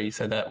V3,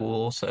 so that will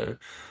also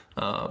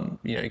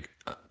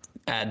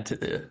add to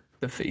the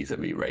fees that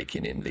we rake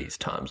in these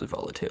times of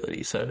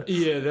volatility. So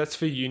Yeah, that's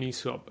for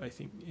Uniswap, I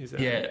think. Is that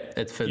yeah, right?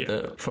 it's for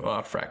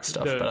our frac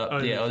stuff. The But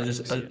only I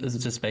fracs,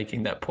 was just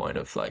making that point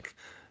of like,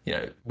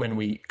 when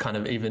we kind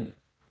of even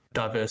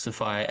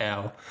diversify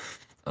our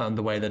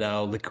the way that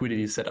our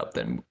liquidity is set up,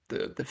 then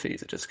the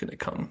fees are just going to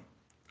come,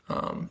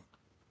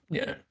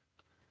 they're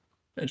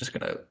just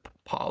going to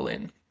pile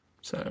in.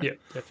 So Yeah,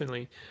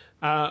 definitely.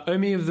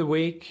 Omi of the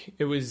week,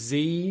 it was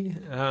Z.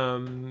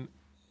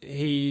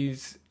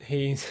 He's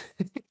he's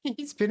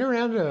been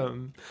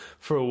around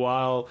for a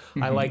while.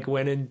 I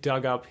went and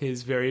dug up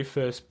his very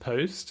first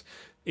post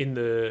in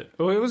the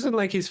it wasn't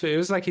like it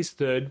was like his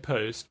third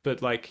post,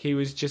 but like he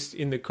was just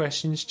in the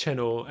questions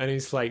channel and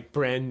he's like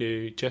brand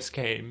new, just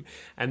came,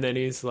 and then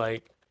he's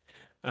like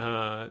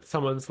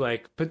someone's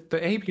like, but the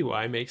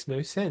APY makes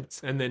no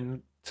sense. And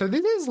then so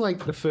this is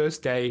like the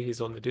first day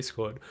he's on the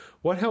Discord.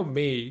 What helped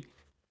me,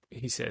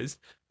 he says,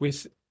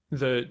 with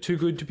the too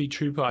good to be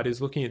true part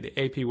is looking at the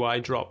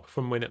APY drop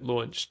from when it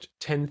launched,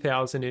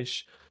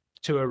 10,000-ish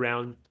to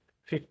around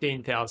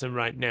 15,000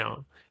 right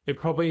now. It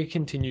probably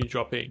continued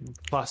dropping,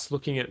 plus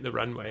looking at the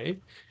runway.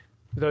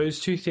 Those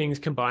two things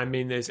combined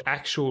mean there's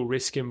actual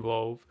risk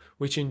involved,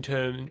 which in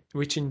terms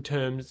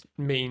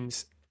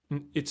means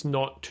it's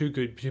not too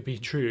good to be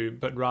true,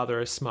 but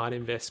rather a smart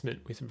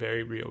investment with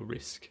very real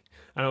risk.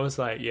 And I was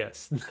like,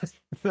 yes,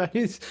 that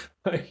is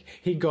like,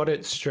 he got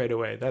it straight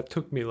away. That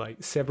took me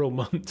like several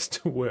months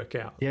to work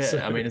out. yeah, So,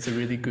 I mean, it's a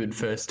really good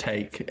first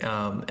take,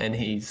 and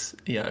he's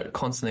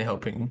constantly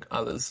helping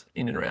others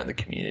in and around the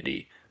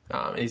community.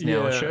 He's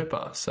now a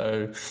Sherpa,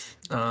 so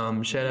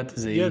shout out to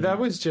Z. yeah, that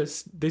was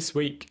just this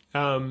week.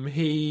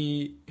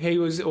 He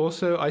was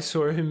also, I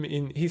saw him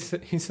in. He's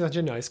such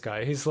a nice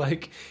guy. He's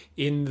like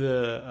in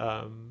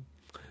the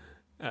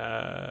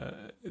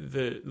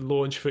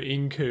launch for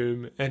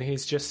Income, and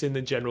he's just in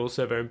the general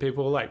server, and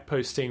people are like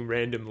posting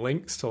random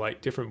links to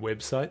like different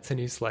websites, and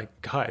he's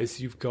like,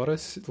 guys, you've got to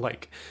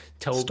like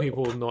tell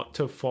people not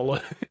to follow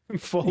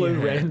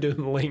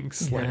random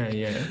links.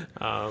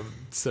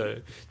 So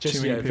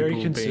just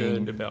very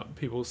concerned about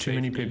people's too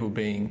many safety. people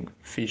being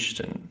phished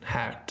and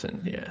hacked,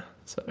 and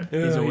so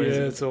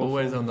he's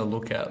always on the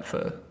lookout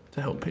to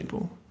help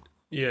people.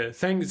 Yeah,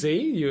 thanks Z,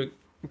 you're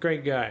a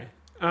great guy.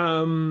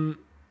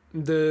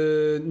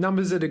 The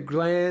numbers at a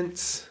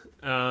glance,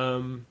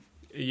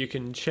 you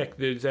can check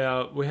those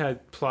out. We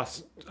had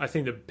plus, I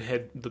think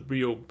the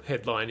real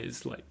headline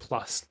is like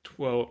plus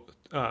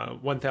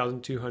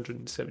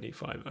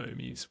 1,275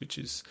 ohms, which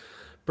is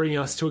bringing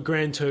us to a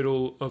grand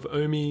total of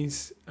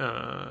ohms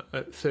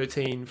at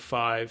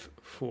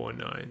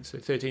 13,549. So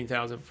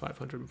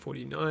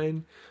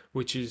 13,549,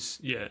 which is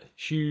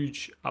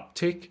huge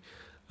uptick.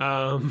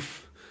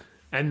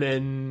 And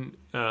then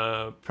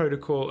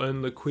protocol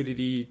earned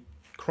liquidity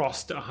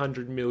crossed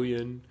 100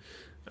 million,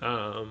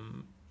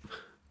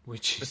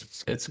 which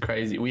is... It's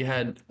crazy. We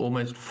had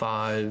almost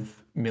 $5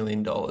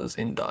 million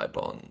in DAI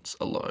bonds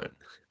alone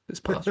this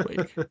past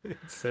week,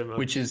 so much.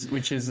 which is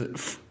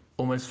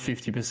almost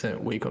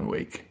 50% week on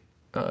week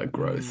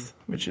growth,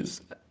 which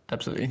is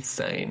absolutely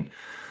insane.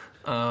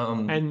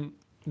 And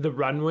the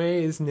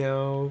runway is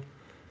now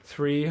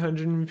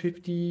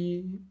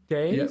 350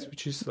 days,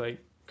 which is like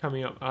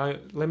coming up.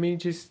 Let me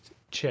just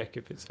check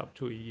if it's up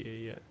to a year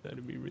yet.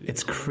 That'd be really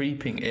It's cool.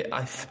 creeping.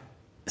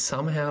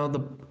 Somehow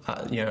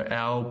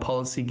our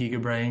policy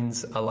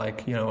gigabrains are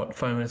like, what,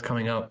 FOMO is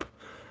coming up.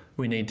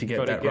 We need to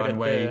get that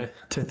runway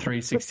to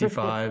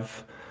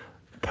 365.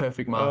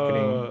 Perfect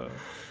marketing.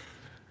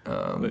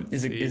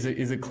 Is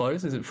it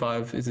close? Is it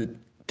 5? Is it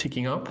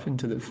ticking up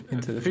into the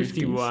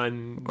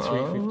 51,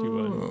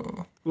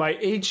 351.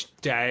 Like each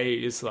day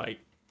is like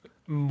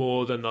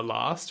more than the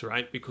last,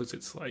 right? Because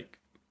it's like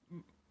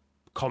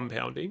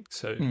compounding.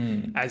 So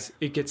as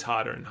it gets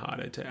harder and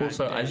harder to add.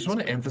 Also, I just want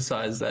to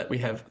emphasize that we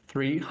have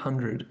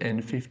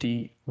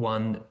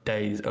 351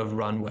 days of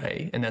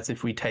runway, and that's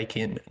if we take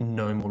in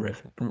no more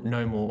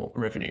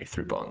revenue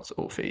through bonds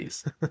or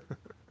fees.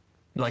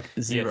 Like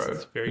zero.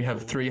 Yes, we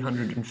have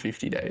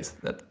 350 days.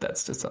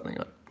 That's just something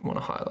I want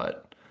to highlight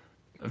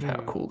of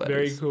how cool that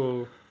very is. Very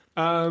cool.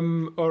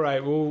 All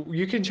right. Well,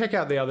 you can check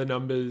out the other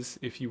numbers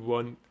if you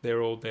want.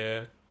 They're all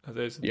there.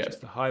 Those are just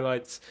the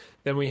highlights.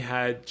 Then we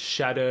had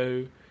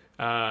Shadow,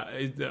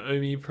 the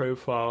Omi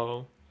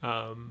profile.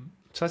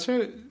 Such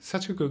a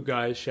good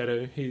guy,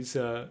 Shadow. He's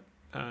heads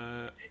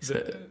up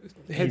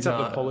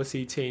the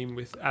policy team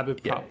with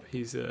Aberpup. Yeah.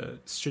 He's a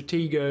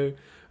stratego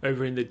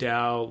over in the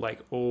DAO, like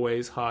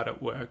always hard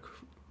at work,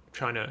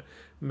 trying to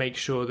make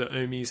sure the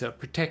Omis are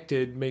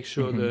protected, make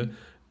sure the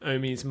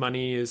Omis'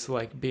 money is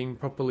like being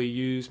properly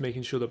used,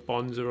 making sure the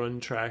bonds are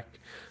on track.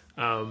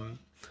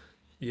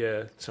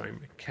 Sorry,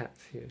 my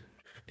cat's here.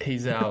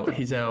 He's our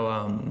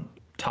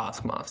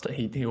taskmaster.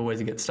 He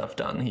always gets stuff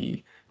done.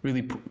 He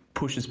really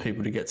pushes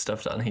people to get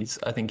stuff done.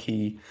 I think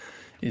he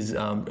is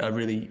a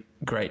really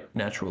great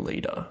natural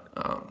leader.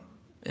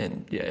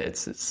 And yeah,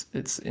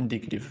 it's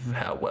indicative of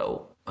how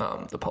well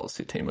the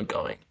policy team are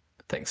going,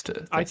 thanks to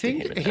him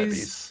and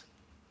Abby's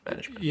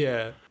management.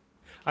 Yeah,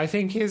 I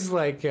think his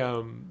like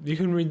you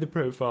can read the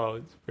profile;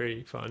 it's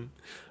very fun.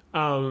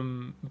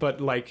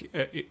 But like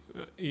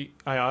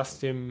I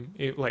asked him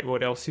like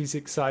what else he's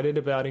excited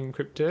about in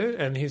crypto,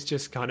 and he's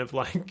just kind of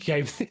like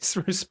gave this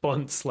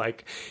response.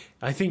 Like,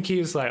 I think he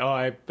was like, "Oh,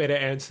 I better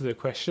answer the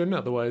question,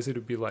 otherwise it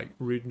would be like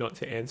rude not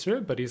to answer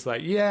it." But he's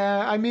like,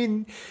 "Yeah, I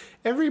mean,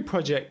 every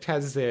project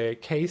has their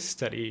case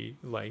study,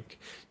 like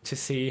to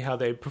see how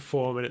they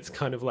perform, and it's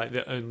kind of like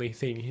the only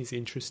thing he's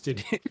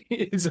interested in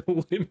is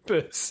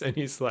Olympus." And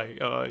he's like,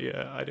 "Oh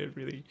yeah, I don't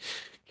really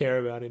care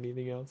about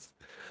anything else."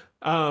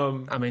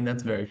 I mean,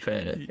 that's very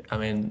fair. I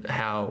mean,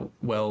 how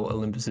well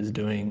Olympus is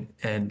doing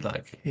and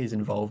like his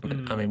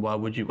involvement. I mean, why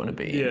would you want to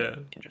be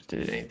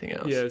interested in anything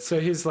else? Yeah, so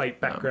his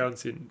like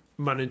background's in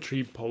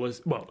monetary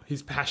policy. Well,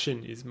 his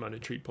passion is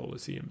monetary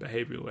policy and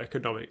behavioral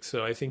economics.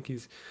 So I think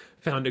he's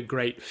found a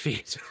great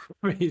fit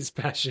for his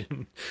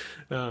passion.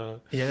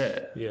 Yeah,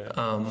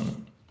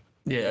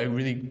 a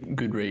really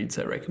good read.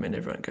 So I recommend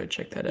everyone go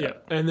check that out. Yeah,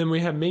 and then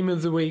we have meme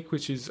of the week,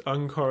 which is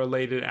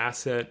uncorrelated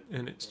asset,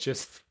 and it's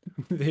just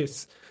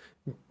this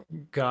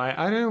guy.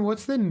 I don't know,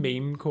 what's the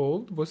meme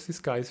called? What's this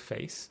guy's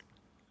face?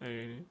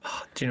 Do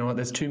you know what?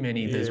 There's too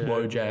many. There's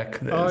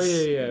Wojak.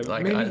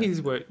 Like, maybe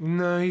he's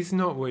No, he's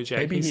not Wojak.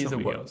 Maybe he's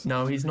something else.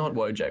 No, he's not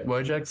Wojak.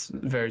 Wojak's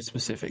very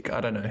specific.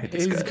 I don't know who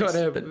this guy is. He's got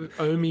a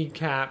OMI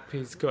cap.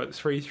 He's got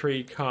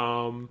 3-3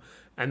 calm,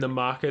 and the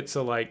markets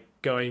are like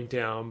going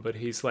down, but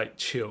he's like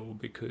chill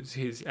because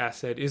his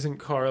asset isn't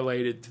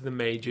correlated to the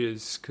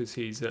majors because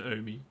he's an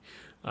OMI.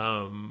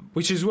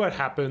 Which is what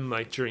happened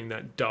like during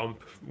that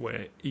dump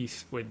where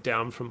ETH went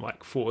down from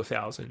like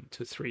 4,000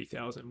 to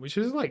 3,000, which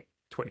is like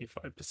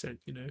 25%,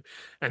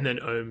 and then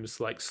Ohm's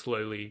like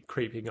slowly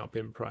creeping up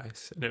in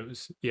price. And it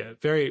was,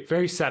 very,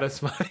 very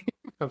satisfying.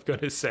 I've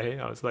got to say,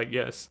 I was like,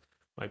 yes,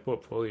 my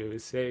portfolio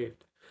is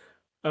saved.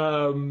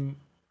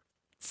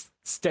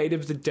 State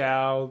of the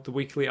DAO, the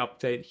weekly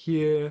update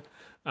here.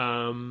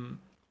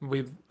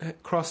 We've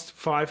crossed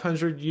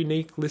 500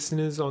 unique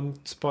listeners on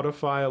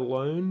Spotify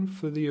alone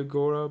for the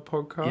Agora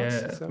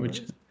podcast. Yeah,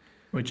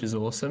 which is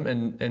awesome.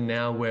 And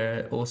now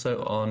we're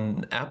also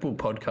on Apple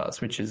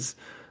Podcasts, which is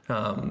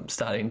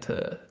starting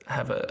to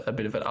have a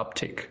bit of an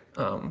uptick.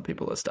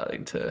 People are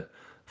starting to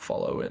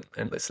follow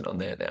and listen on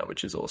there now,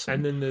 which is awesome.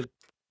 And then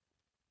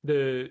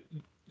the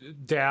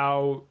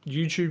DAO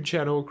YouTube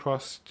channel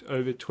crossed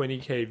over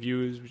 20k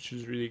viewers, which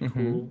is really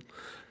cool.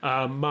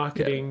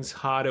 Marketing's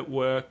hard at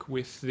work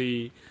with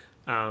the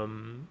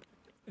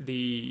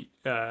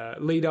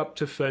lead up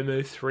to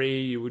FOMO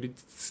 3. You would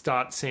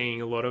start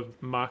seeing a lot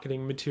of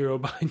marketing material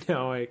by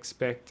now, I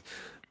expect.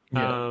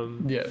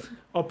 Operation.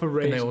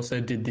 And they also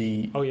did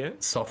the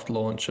soft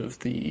launch of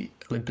the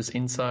Olympus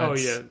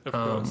Insights. Oh yeah, of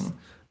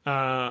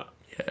course.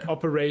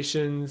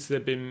 Operations,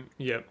 they've been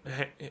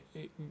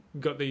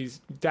got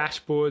these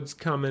dashboards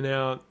coming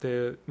out.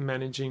 They're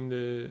managing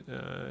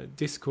the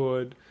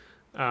Discord,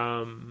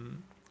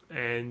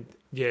 and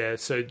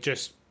so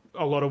just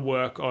a lot of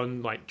work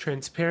on like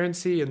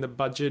transparency and the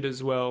budget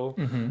as well.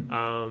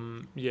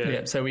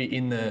 So we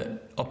in the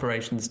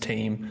operations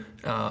team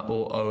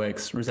or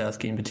OX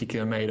Rosowski in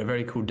particular made a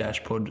very cool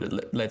dashboard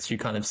that lets you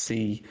kind of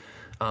see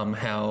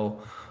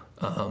how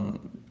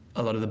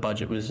a lot of the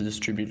budget was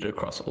distributed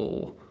across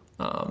all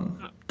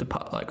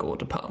all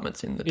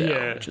departments in the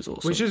DAO, which is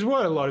awesome. Which is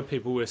what a lot of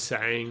people were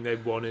saying they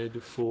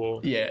wanted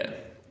for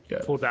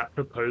for that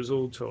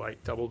proposal to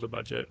like double the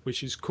budget,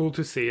 which is cool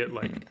to see it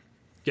like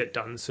get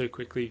done so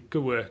quickly.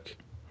 Good work,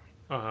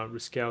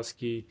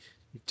 Ruskowski.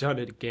 You've done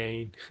it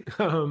again.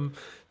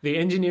 The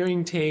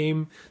engineering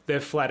team, they're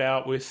flat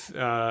out with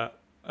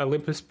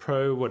Olympus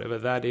Pro, whatever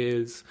that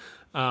is.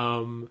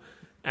 Then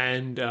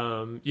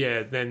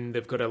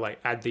they've got to like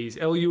add these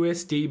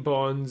LUSD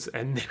bonds,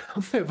 and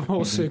now they've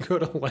also got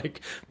to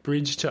like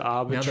bridge to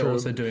Arbitrum. Now they're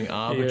also doing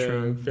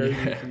Arbitrum.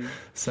 Very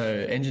So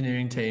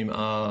engineering team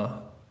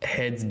are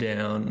heads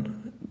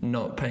down,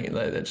 not paying.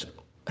 They're just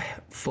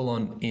full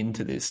on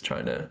into this,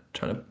 trying to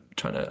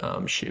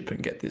ship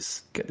and get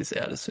this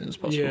out as soon as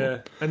possible. Yeah,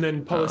 and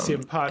then policy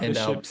and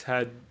partnerships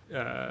had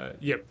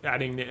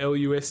adding the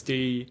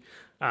LUSD.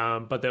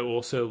 But they're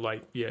also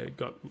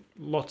got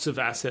lots of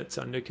assets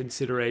under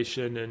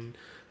consideration and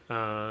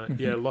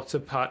lots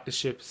of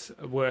partnerships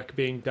work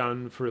being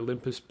done for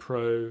Olympus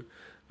Pro.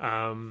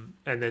 And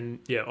then,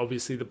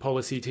 obviously the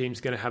policy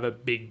team's going to have a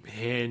big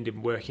hand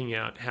in working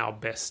out how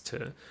best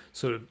to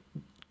sort of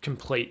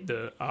complete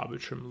the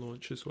Arbitrum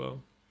launch as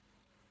well.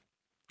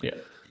 Yeah.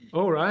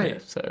 All right. Yeah,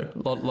 so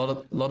a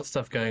lot of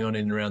stuff going on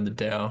in and around the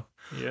DAO.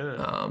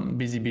 Yeah.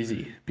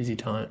 Busy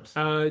times.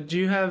 Do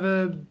you have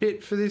a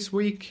bit for this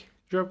week?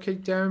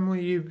 Dropkick,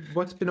 Darren,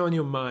 what's been on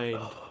your mind?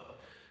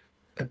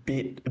 A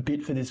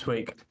bit for this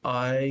week.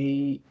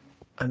 I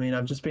mean,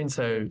 I've just been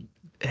so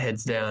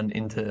heads down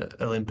into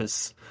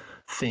Olympus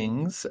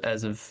things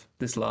as of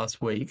this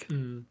last week.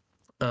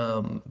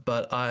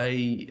 But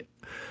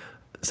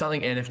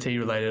something NFT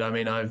related. I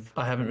mean, I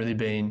haven't really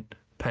been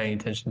paying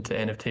attention to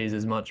NFTs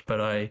as much,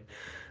 but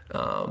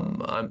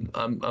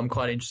I'm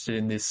quite interested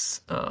in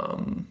this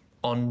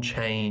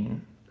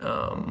on-chain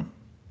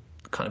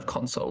kind of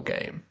console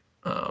game.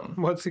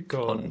 What's it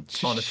called?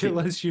 Show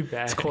us your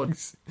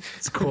bags.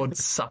 It's called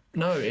Sup.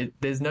 No,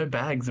 there's no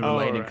bags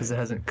related because it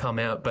hasn't come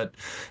out, but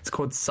it's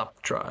called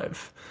Sup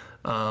Drive,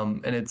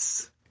 and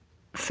it's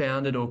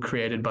founded or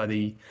created by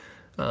the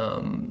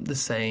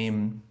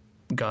same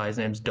guy. His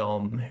name's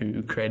Dom,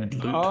 who created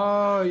Loot.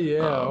 Oh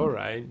yeah, all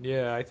right,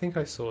 yeah, I think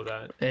I saw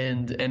that.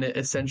 And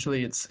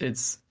essentially,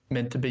 it's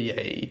meant to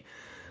be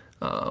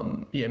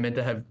meant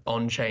to have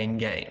on-chain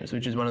games,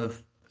 which is one of the,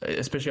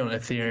 especially on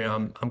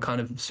Ethereum, I'm kind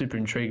of super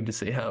intrigued to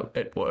see how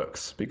it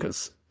works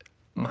because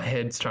my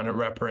head's trying to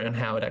wrap around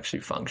how it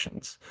actually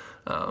functions.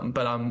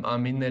 But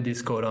I'm in their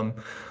Discord. I'm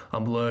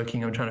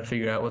lurking. I'm trying to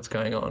figure out what's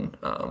going on.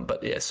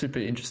 But yeah, super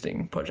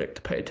interesting project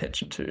to pay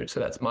attention to. So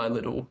that's my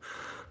little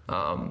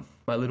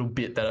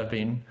bit that I've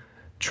been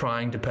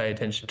trying to pay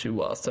attention to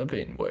whilst I've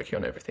been working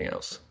on everything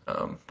else.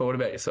 But what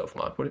about yourself,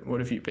 Mark? What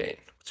have you been?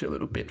 What's your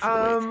little bit for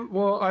the week?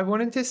 Well, I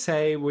wanted to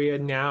say we are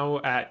now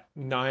at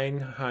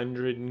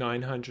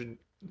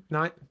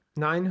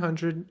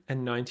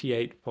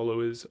 998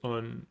 followers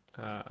on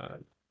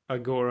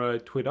Agora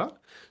Twitter.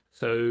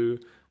 So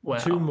Wow.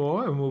 2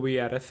 more and we'll be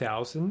at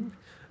 1,000.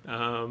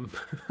 I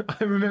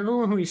remember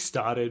when we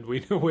started,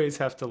 we'd always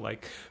have to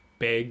like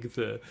beg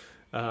the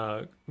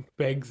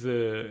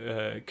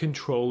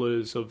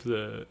controllers of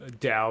the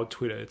DAO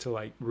Twitter to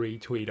like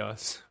retweet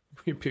us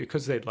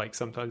because they'd like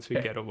sometimes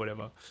forget or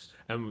whatever,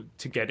 and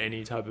to get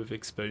any type of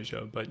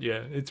exposure. But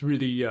yeah, it's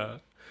really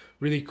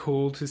really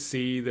cool to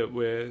see that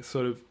we're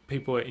sort of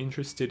people are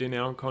interested in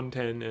our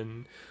content,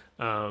 and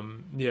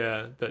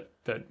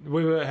that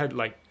we had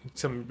like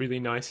some really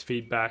nice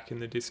feedback in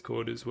the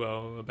Discord as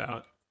well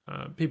about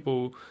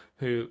people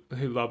who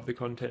love the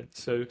content.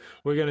 So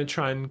we're going to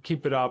try and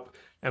keep it up,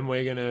 and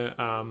we're going to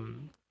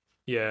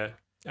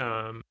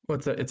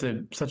It's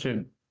such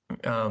a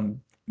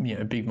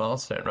big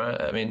milestone,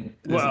 right? I mean,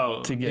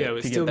 to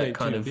get that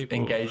kind of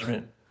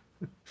engagement.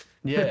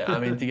 Yeah, I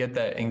mean, to get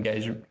that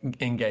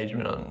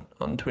engagement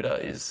on Twitter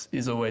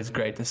is always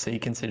great to see,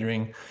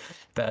 considering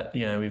that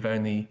we've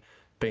only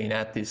been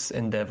at this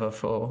endeavor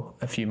for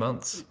a few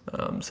months.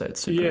 So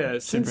it's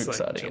super since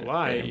exciting. Like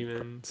July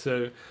even.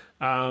 So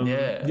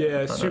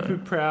super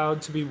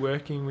proud to be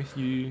working with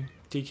you,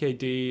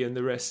 DKD, and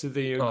the rest of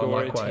the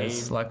Agora team.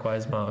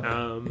 Likewise, Mark.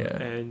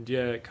 And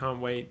can't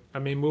wait. I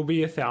mean, we'll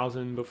be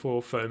 1,000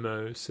 before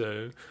FOMO,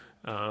 so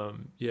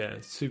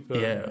super.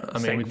 Yeah, I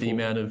mean, with the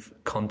amount of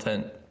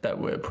content that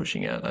we're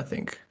pushing out, I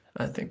think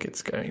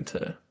it's going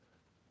to,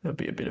 there'll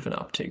be a bit of an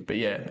uptick. But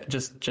yeah,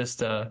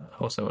 just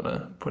also want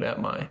to put out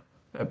my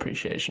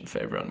appreciation for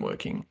everyone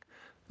working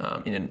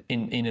in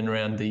and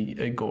around the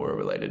Agora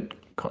related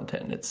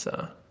content. It's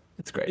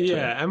great.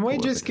 Yeah, and we're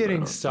just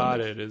getting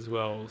started as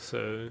well.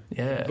 So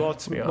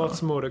lots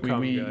more to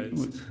come,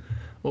 guys.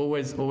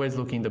 Always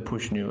looking to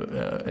push new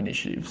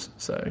initiatives.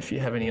 So if you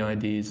have any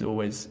ideas,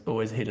 always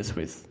hit us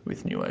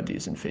with new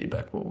ideas and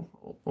feedback. We'll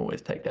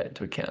always take that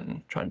into account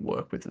and try and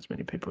work with as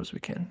many people as we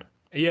can.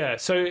 Yeah.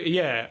 So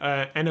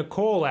and a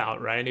call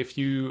out, right? If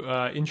you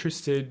are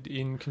interested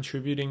in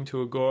contributing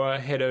to Agora,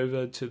 head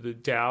over to the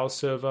DAO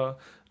server.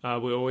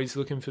 We're always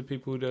looking for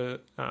people to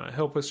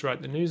help us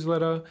write the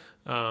newsletter,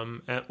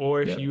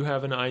 or if you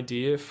have an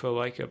idea for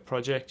like a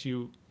project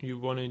you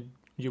want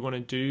to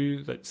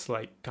do that's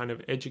like kind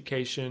of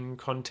education,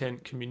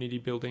 content, community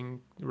building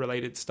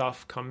related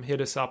stuff, come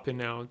hit us up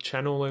in our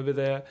channel over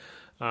there.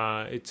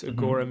 It's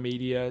Agora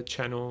Media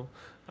channel.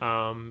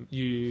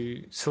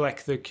 You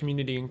select the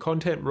community and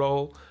content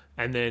role,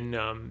 and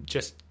then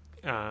just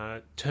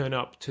turn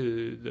up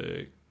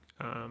to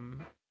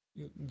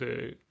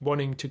the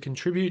wanting to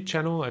contribute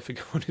channel. I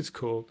forget what it's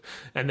called,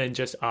 and then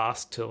just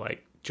ask to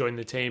like join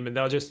the team, and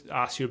they'll just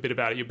ask you a bit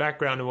about your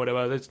background and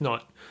whatever. That's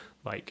not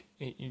like,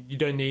 you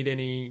don't need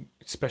any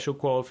special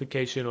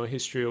qualification or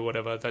history or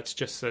whatever. That's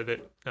just so that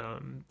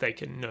they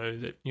can know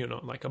that you're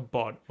not like a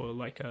bot or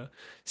like a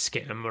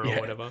scammer or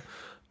whatever.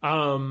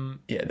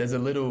 There's a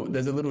little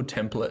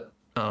template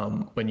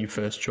when you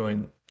first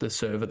join the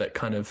server that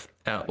kind of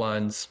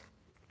outlines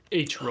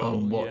each role,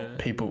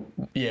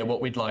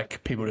 what we'd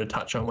like people to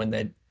touch on when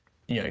they're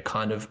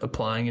kind of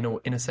applying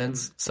in a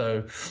sense.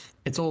 So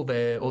it's all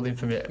there, all the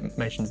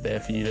information's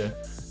there for you to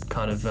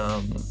kind of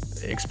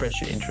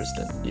express your interest,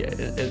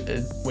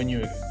 and when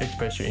you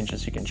express your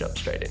interest, you can jump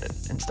straight in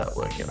and start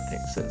working on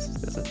things. So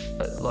there's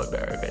a low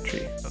barrier of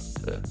entry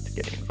to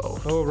getting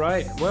involved. All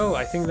right, well,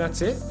 I think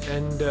that's it.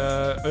 And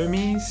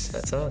Omies,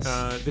 that's us.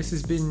 This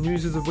has been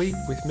News of the Week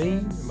with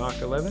me,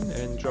 Mark 11,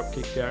 and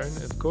Dropkick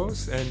Darren, of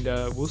course, and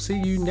we'll see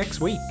you next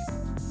week.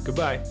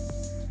 Goodbye.